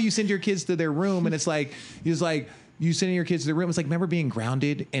like now you send your kids to their room and it's like you sending your kids to the room. It's like, remember being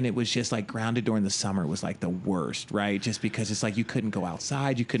grounded? And it was just like grounded during the summer was like the worst, right? Just because it's like you couldn't go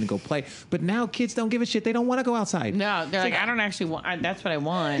outside, you couldn't go play. But now kids don't give a shit. They don't want to go outside. No, they're like, I don't actually want, that's what I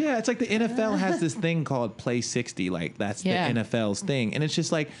want. Yeah, it's like the NFL has this thing called Play 60. Like that's the NFL's thing. And it's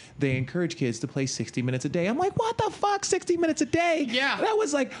just like they encourage kids to play 60 minutes a day. I'm like, what the fuck? 60 minutes a day? Yeah. That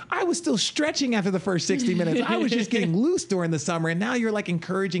was like, I was still stretching after the first 60 minutes. I was just getting loose during the summer. And now you're like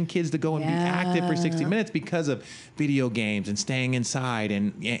encouraging kids to go and be active for 60 minutes because of video games and staying inside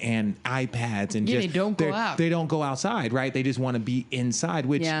and iPads and they don't go out. They don't go outside, right? They just want to be inside.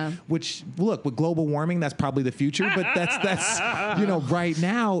 Which look, with global warming, that's probably the future. But that's right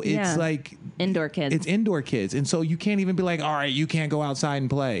now it's like indoor kids. It's indoor kids, and so you can't even be like, all right, you can't go outside and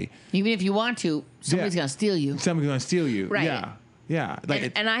play. Even if you want to, somebody's gonna steal you. Somebody's gonna steal you. Right. Yeah. Yeah,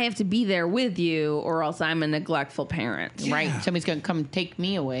 like and I have to be there with you, or else I'm a neglectful parent. Yeah. Right? Somebody's gonna come take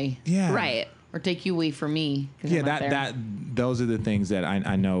me away. Yeah. Right. Or take you away from me. Yeah, those are the things that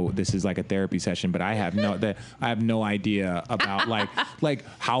I know. This is like a therapy session, but I have no idea about like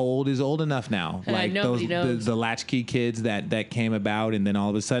how old is old enough now. Like nobody knows. The latchkey kids that came about, and then all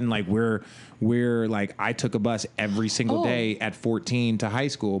of a sudden like we're like I took a bus every single day at 14 to high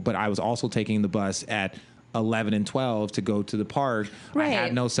school, but I was also taking the bus at 11 and 12 to go to the park. Right. I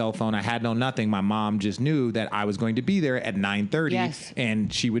had no cell phone. I had no nothing. My mom just knew that I was going to be there at 9:30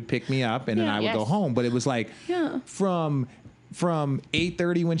 and she would pick me up and then I would go home. But it was like from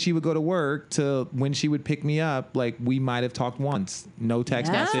 8:30 when she would go to work to when she would pick me up, like we might have talked once. No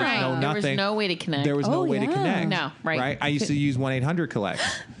text message, no nothing. There was no way to connect. There was no way to connect. No, right. I used to use 1-800-COLLECT.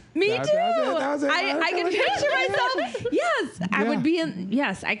 Me too. I can picture myself. Yes, I would be in.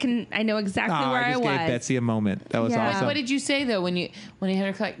 Yes, I can. I know exactly where I was. I just gave Betsy a moment. That was awesome. What did you say though when you had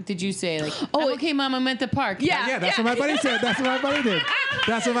her collect? Did you say like, "Oh, okay, Mom, I'm at the park"? Yeah, that's what my buddy said. That's what my buddy did.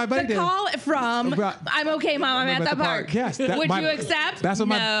 That's what my buddy did. The call from "I'm okay, Mom, I'm at the park." Yes. Would you accept? That's what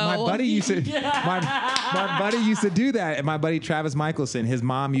my buddy used to. My buddy used to do that. And my buddy Travis Michelson, his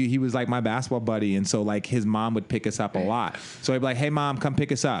mom, he was like my basketball buddy, and so like his mom would pick us up a lot. So he'd be like, "Hey, Mom, come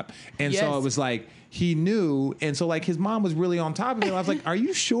pick us up," and so. It was like he knew, and so like his mom was really on top of it. I was like, "Are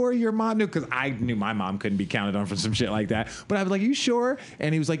you sure your mom knew?" Because I knew my mom couldn't be counted on for some shit like that. But I was like, "You sure?"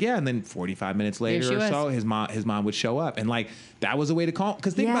 And he was like, "Yeah." And then 45 minutes later or so, his mom would show up, and like that was a way to call.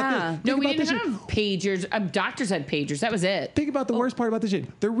 Because think about this. No, we didn't have pagers. Doctors had pagers. That was it. Think about the worst part about this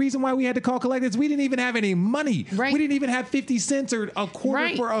shit. The reason why we had to call collect is we didn't even have any money. Right. We didn't even have 50 cents or a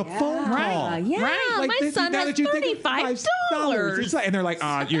quarter for a phone call. Yeah. Like my son has $35. It's like, and they're like,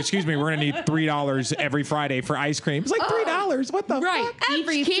 "Excuse me, we're gonna need $3 every Friday for ice cream." It's like $3. What the fuck?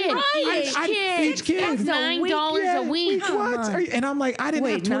 Each kid. Each kid. That's $9 a week. What? And I'm like, I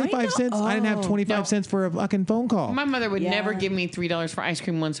didn't have 25 cents. I didn't have 25 cents for a fucking phone call. My mother would never give me $3 for ice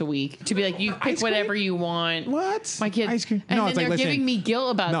cream once a week to be like, you pick whatever you want. What? My kids. Ice cream. And no, then it's like, they're listen, giving me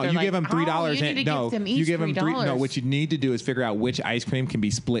guilt about it. No, you give them $3. You need to give them each you give them $3. No, what you need to do is figure out which ice cream can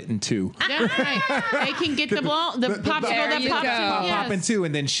be split in two. That's right. They can get the popsicle that pop in two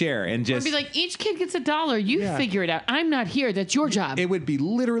and then share and just. I'd be like, each kid gets $1. You figure it out. I'm not here. That's your job. It would be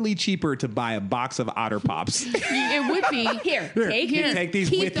literally cheaper to buy a box of Otter Pops. It would be. Take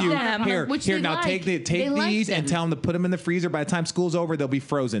these with you. Here, now take these and tell them to put them in the freezer. By the time school's over, they'll be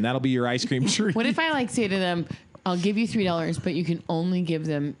frozen. That'll be your ice cream treat. What if I say to them, I'll give you $3, but you can only give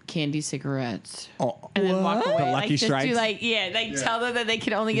them candy cigarettes. Oh, And then walk away. The Lucky just Strikes? do tell them that they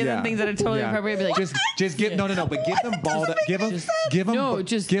can only give them things that are totally appropriate. Be like, just give but give them balled up, give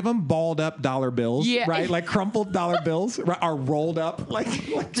them balled up dollar bills, right? Like crumpled dollar bills, right? Or rolled up, like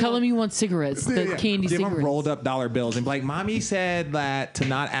tell them you want cigarettes, the candy give cigarettes. them rolled up dollar bills, and be like, mommy said that to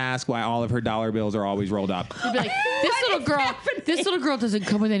not ask why all of her dollar bills are always rolled up. They'd be like, this little girl doesn't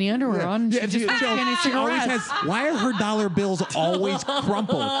come with any underwear on. She always has. Why are her dollar bills always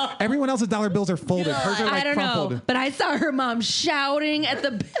crumpled? Everyone else's dollar bills are folded. Hers are like crumpled. Know, but I saw her mom shouting at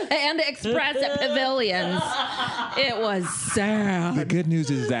the Panda Express at Pavilions. It was sad. The good news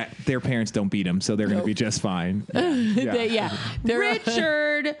is that their parents don't beat them, so they're going to be just fine.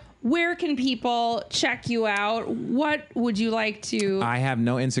 Richard, where can people check you out? What would you like to? I have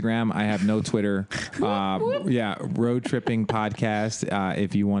no Instagram. I have no Twitter. Road Tripping Podcast.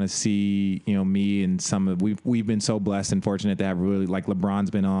 If you want to see, me and some of we've been so blessed and fortunate to have really like LeBron's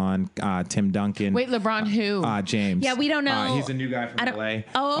been on, Tim Duncan. Wait, LeBron who? James. Yeah, we don't know. He's a new guy from LA.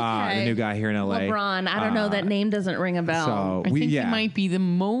 Oh, okay. The new guy here in LA. LeBron. I don't know. That name doesn't ring a bell. So I think he might be the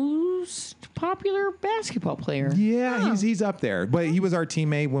most popular basketball player. Yeah, he's up there. But he was our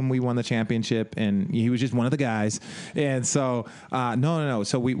teammate when we won the championship, and he was just one of the guys. And so, no.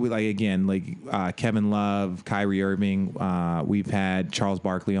 So we like again, like Kevin Love, Kyrie Irving. We've had Charles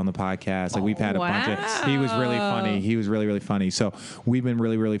Barkley on the podcast. Like we've had a bunch of. He was really funny. He was really funny. So we've been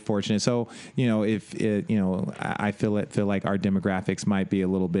really fortunate. So if it, I feel like our demographics might be a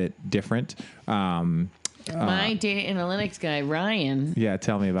little bit different. My data analytics guy, Ryan. Yeah,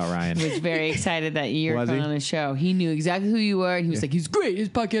 tell me about Ryan. Was very excited that you're on the show. He knew exactly who you were, and he was like, he's great. His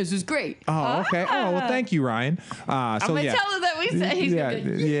podcast is great. Oh, okay. Oh, well, thank you, Ryan. I'm going to tell him that we said he's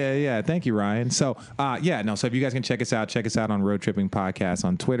Yeah. Thank you, Ryan. So, so if you guys can check us out on Road Tripping Podcast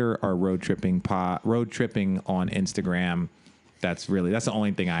on Twitter or Road Tripping on Instagram. That's the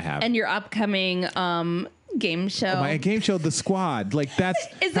only thing I have. And your upcoming game show. My game show, The Squad. Like that's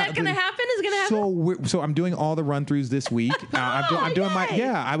is that going to happen? Is going to happen? So I'm doing all the run throughs this week. I'm doing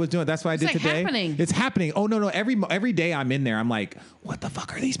I was doing. That's what I did today. Happening. It's happening. Oh no. Every day I'm in there. I'm like, what the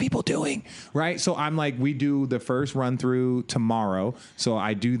fuck are these people doing? Right. So I'm like, we do the first run through tomorrow. So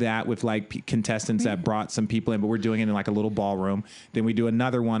I do that with like contestants that brought some people in, but we're doing it in like a little ballroom. Then we do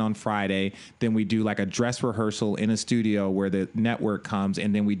another one on Friday. Then we do like a dress rehearsal in a studio where the network comes,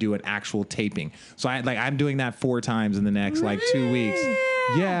 and then we do an actual taping. So I'm doing that 4 times in the next like 2 weeks.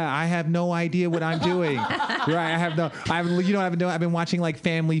 Yeah, I have no idea what I'm doing. Right, I've been watching like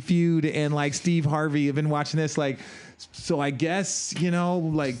Family Feud and like Steve Harvey. I've been watching this like. So I guess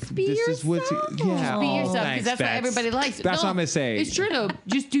this is what's Be yourself, because that's what everybody likes. That's what I'm gonna say. It's true though.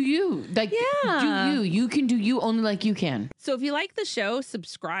 Just do you. Do you. You can do you only like you can. So if you like the show,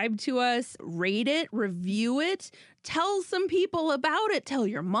 subscribe to us, rate it, review it. Tell some people about it. Tell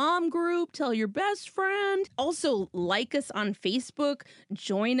your mom group. Tell your best friend. Also, like us on Facebook.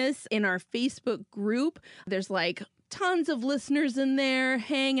 Join us in our Facebook group. There's like tons of listeners in there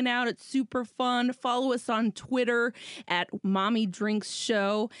hanging out. It's super fun. Follow us on Twitter at Mommy Drinks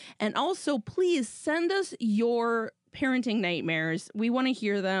Show. And also, please send us your parenting nightmares. We want to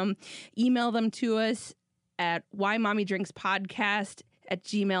hear them. Email them to us at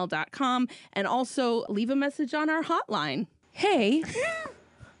whymommydrinkspodcast@gmail.com, and also leave a message on our hotline. Hey,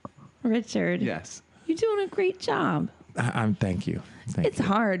 Richard. Yes. You're doing a great job. Thank you. It's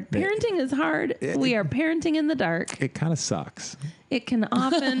hard. Parenting is hard. We are parenting in the dark. It kind of sucks. It can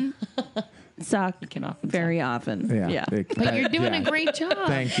often suck. It can often very often. Yeah. But you're doing a great job.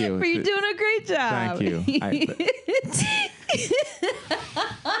 Thank you. But you're doing a great job. Thank you.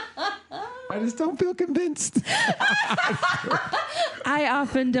 I just don't feel convinced. I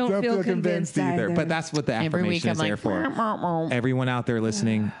often don't feel convinced either. But that's what the affirmation is there for. Everyone out there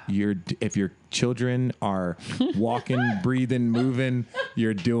listening, if your children are walking, breathing, moving,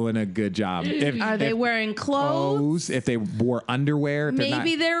 you're doing a good job. Are they wearing clothes? If they wore underwear.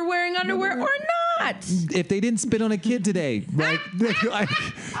 Maybe they're wearing underwear or not. If they didn't spit on a kid today, like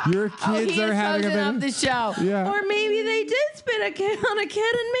your kids are having up the show. Yeah. Or maybe they did spit on a kid,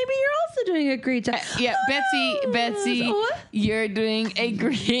 and maybe you're also doing a great job. Betsy, you're doing a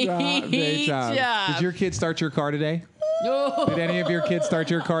great job. Did your kid start your car today? No. Did any of your kids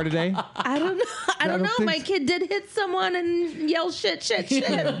start your car today? I don't know. I don't know. My kid did hit someone and yell shit.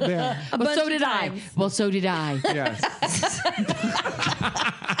 Yeah. Well, so did I. Yes.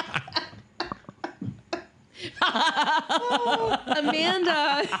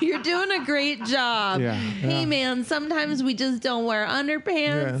 Amanda, you're doing a great job. Yeah. Hey, man, sometimes we just don't wear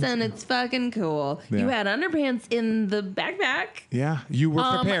underpants, and it's fucking cool. Yeah. You had underpants in the backpack. Yeah, you were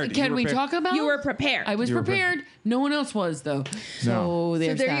prepared. Can we talk about? You were prepared. I was prepared. No one else was though. So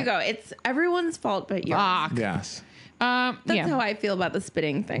there you go. It's everyone's fault but yours. Fuck. Yes. That's how I feel about the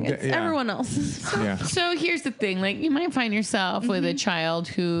spitting thing. It's everyone else's fault. Yeah. So here's the thing: like, you might find yourself with a child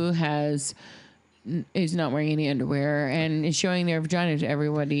who is not wearing any underwear and is showing their vagina to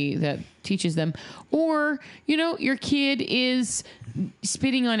everybody that teaches them, or your kid is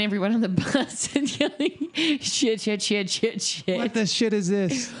spitting on everyone on the bus and yelling shit. What the shit is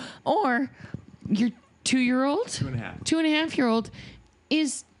this? Or your 2-year-old, 2.5-year-old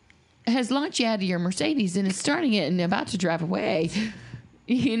has launched you out of your Mercedes and is starting it and about to drive away.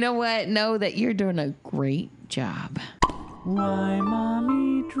 You know what? Know that you're doing a great job. Why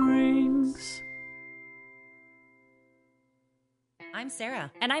Mommy Drinks. I'm Sarah.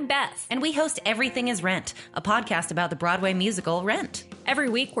 And I'm Beth. And we host Everything is Rent, a podcast about the Broadway musical Rent. Every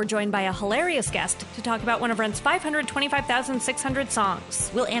week, we're joined by a hilarious guest to talk about one of Rent's 525,600 songs.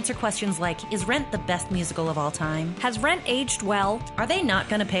 We'll answer questions like, is Rent the best musical of all time? Has Rent aged well? Are they not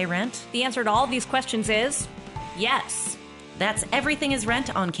going to pay rent? The answer to all of these questions is yes. That's Everything is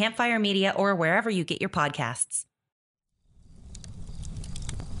Rent on Campfire Media or wherever you get your podcasts.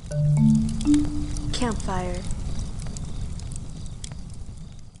 Campfire.